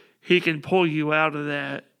 he can pull you out of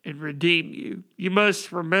that and redeem you. You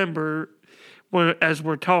must remember, as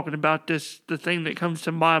we're talking about this, the thing that comes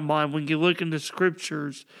to my mind when you look in the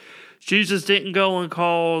scriptures, Jesus didn't go and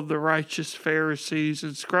call the righteous Pharisees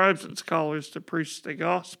and scribes and scholars to preach the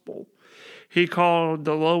gospel. He called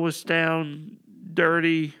the lowest down,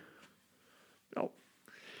 dirty. No.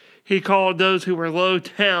 He called those who were low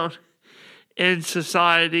down in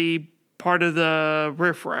society, part of the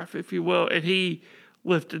riffraff, if you will, and he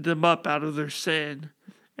lifted them up out of their sin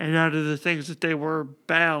and out of the things that they were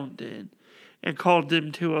bound in and called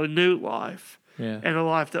them to a new life and a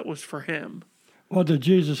life that was for him. What did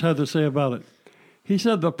Jesus have to say about it? He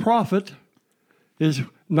said the prophet is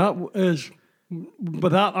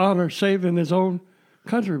without honor saving his own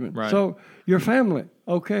countrymen. Right. So your family,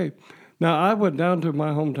 okay. Now I went down to my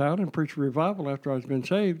hometown and preached revival after I was been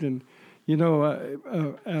saved, and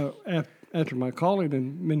after my calling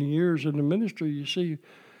and many years in the ministry, you see,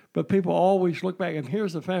 but people always look back and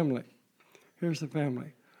here's the family. Here's the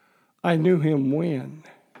family. I knew him when.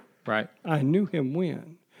 Right. I knew him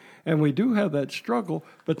when. And we do have that struggle,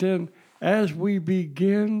 but then as we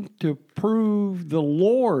begin to prove the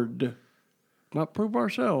Lord, not prove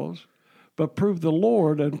ourselves, but prove the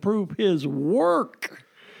Lord and prove his work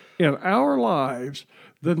in our lives,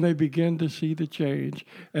 then they begin to see the change,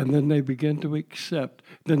 and then they begin to accept,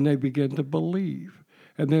 then they begin to believe.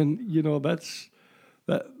 And then, that's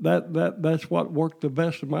what worked the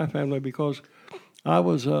best in my family, because I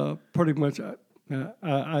was pretty much,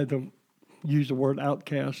 I don't use the word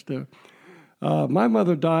outcast. My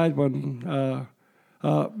mother died when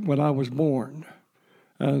I was born,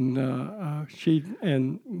 and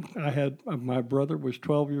I had my brother was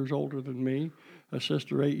 12 years older than me, a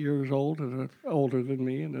sister 8 years older than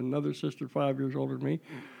me, and another sister 5 years older than me,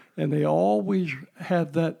 and they always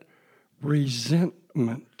had that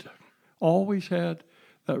resentment. Always had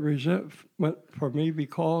that resentment for me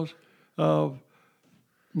because of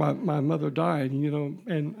my mother died,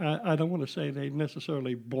 and I don't want to say they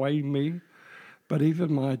necessarily blame me, but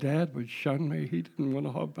even my dad would shun me. He didn't want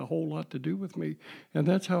to have a whole lot to do with me, and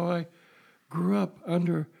that's how I grew up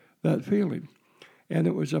under that feeling. And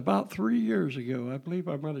it was about 3 years ago, I believe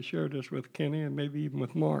I might have shared this with Kenny and maybe even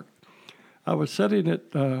with Mark. I was sitting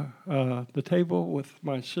at the table with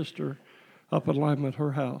my sister up in Lima at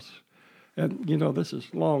her house, and this is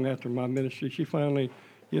long after my ministry. She finally.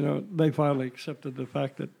 They finally accepted the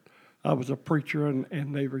fact that I was a preacher,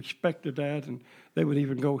 and they respected that, and they would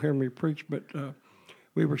even go hear me preach. But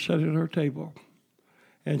we were sitting at her table,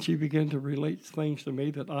 and she began to relate things to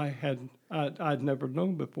me that I'd never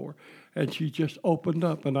known before, and she just opened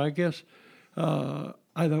up. And I guess I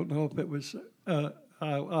don't know if it was I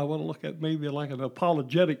want to look at maybe like an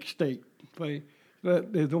apologetic state. They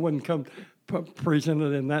wouldn't come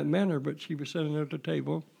presented in that manner, but she was sitting at the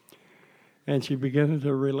table. And she began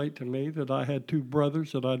to relate to me that I had two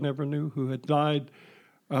brothers that I never knew who had died.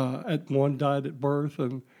 One died at birth,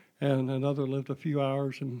 and another lived a few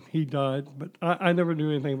hours, and he died. But I never knew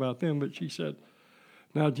anything about them. But she said,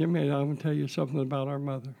 "Now, Jimmy, I'm going to tell you something about our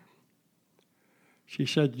mother." She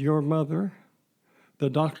said, "Your mother, the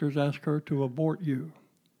doctors asked her to abort you."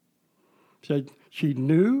 Said she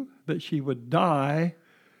knew that she would die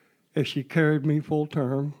if she carried me full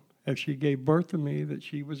term, if she gave birth to me, that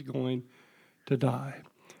she was going to die.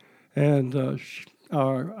 And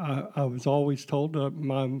I was always told that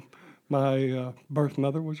my birth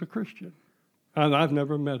mother was a Christian. And I've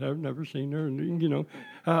never met her, never seen her.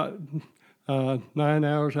 And, 9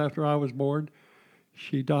 hours after I was born,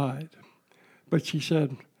 she died. But she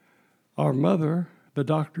said, our mother, the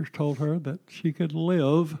doctors told her that she could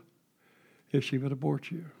live if she would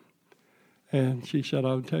abort you. And she said,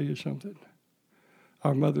 I'll tell you something.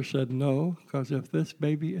 Our mother said, no, because if this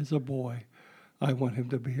baby is a boy, I want him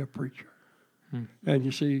to be a preacher. And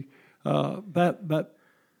you see, that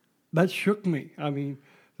shook me. I mean,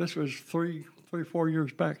 this was 4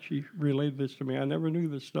 years back. She relayed this to me. I never knew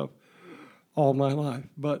this stuff all my life.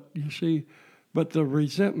 But you see, the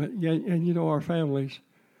resentment, and our families,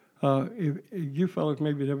 if you fellows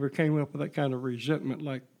maybe never came up with that kind of resentment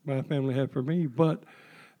like my family had for me, but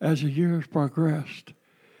as the years progressed,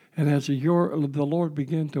 and as the Lord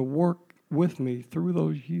began to work with me through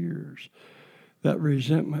those years, that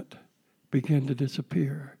resentment began to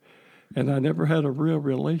disappear. And I never had a real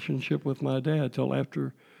relationship with my dad till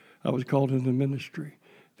after I was called into ministry.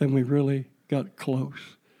 then we really got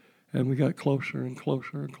close. And we got closer and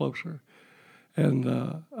closer and closer.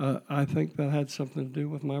 And I think that had something to do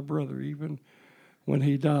with my brother. Even when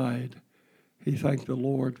he died, he thanked the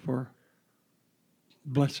Lord for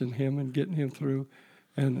blessing him and getting him through,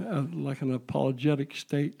 and like an apologetic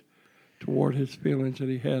state toward his feelings that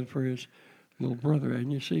he had for his little brother.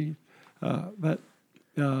 And you see, that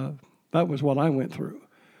was what I went through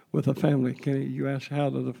with the family. Kenny, you asked, how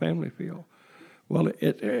did the family feel? Well,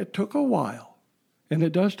 it took a while, and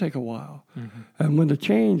it does take a while. Mm-hmm. And when the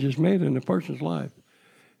change is made in a person's life,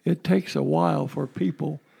 it takes a while for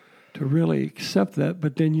people to really accept that,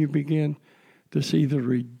 but then you begin to see the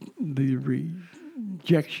rejection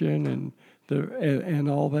and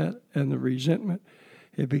all that, and the resentment.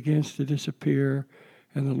 It begins to disappear,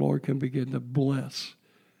 and the Lord can begin to bless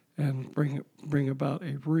and bring about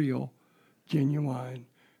a real, genuine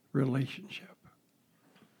relationship.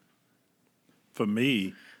 For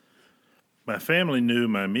me, my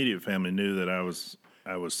immediate family knew that I was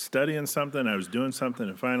studying something, I was doing something,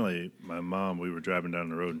 and finally, my mom, we were driving down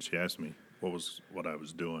the road, and she asked me what I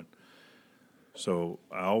was doing. So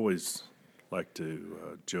I always like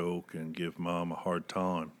to joke and give Mom a hard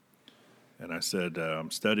time. And I said, I'm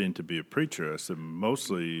studying to be a preacher. I said,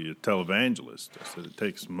 mostly a televangelist. I said, it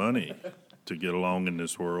takes money to get along in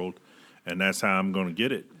this world, and that's how I'm going to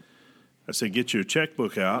get it. I said, get your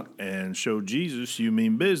checkbook out and show Jesus you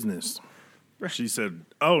mean business. She said,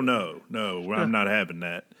 oh, no, I'm not having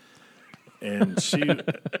that. And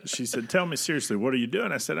she said, tell me seriously, what are you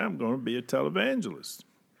doing? I said, I'm going to be a televangelist.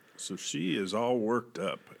 So she is all worked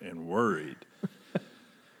up and worried.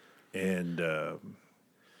 And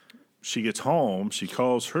she gets home. She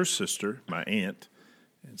calls her sister, my aunt,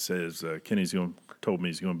 and says, Kenny's told me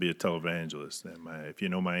he's going to be a televangelist. And if you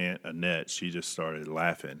know my Aunt Annette, she just started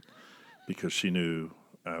laughing because she knew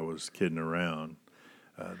I was kidding around.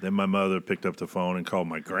 Then my mother picked up the phone and called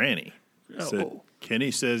my granny. Said,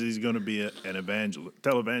 Kenny says he's going to be an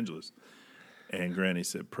televangelist. And Granny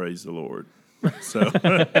said, praise the Lord. So,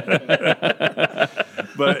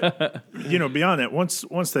 but, beyond that,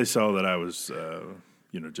 once they saw that I was,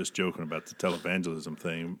 just joking about the televangelism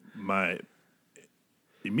thing, my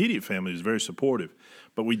immediate family was very supportive.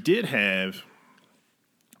 But we did have,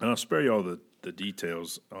 and I'll spare you all the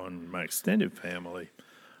details, on my extended family.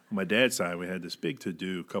 On my dad's side, we had this big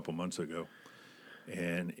to-do a couple months ago,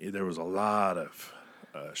 and there was a lot of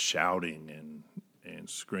shouting and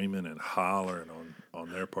screaming and hollering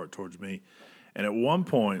on their part towards me. And at one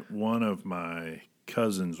point, one of my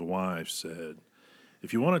cousin's wives said,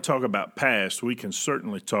 if you want to talk about past, we can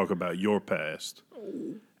certainly talk about your past.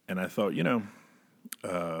 And I thought, it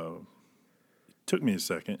took me a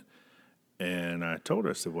second. And I told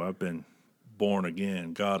her, I said, well, I've been born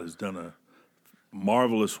again. God has done a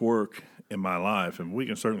marvelous work in my life, and we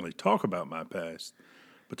can certainly talk about my past.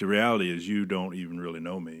 But the reality is you don't even really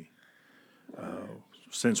know me.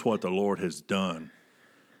 Since what the Lord has done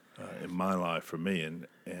in my life for me, and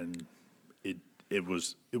it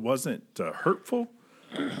wasn't hurtful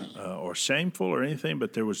or shameful or anything,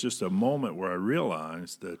 but there was just a moment where I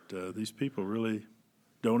realized that these people really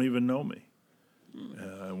don't even know me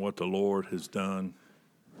and what the Lord has done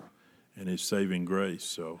in His saving grace.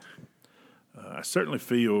 So I certainly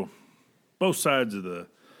feel both sides of the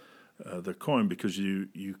coin, because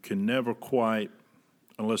you can never quite,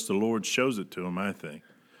 unless the Lord shows it to them, I think,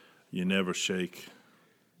 you never shake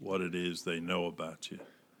what it is they know about you.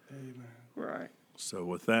 Amen. Right. So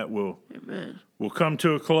with that, we'll come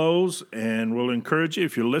to a close, and we'll encourage you,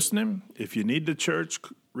 if you're listening, if you need the church,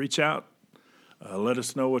 reach out. Let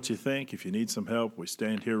us know what you think. If you need some help, we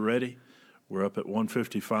stand here ready. We're up at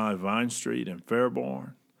 155 Vine Street in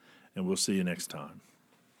Fairborn, and we'll see you next time.